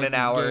upon an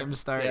hour.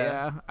 Games start.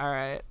 Yeah. All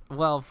right.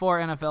 Well, for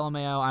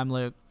NFLMAO, I'm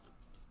Luke.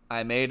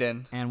 I'm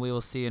Aiden. And we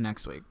will see you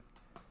next week.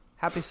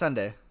 Happy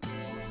Sunday.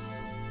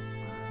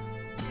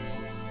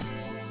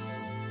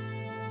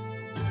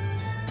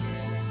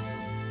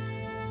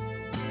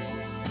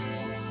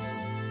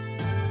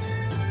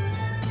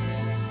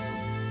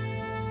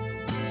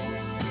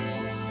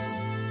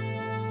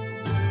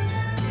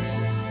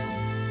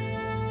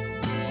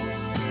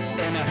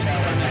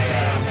 NFL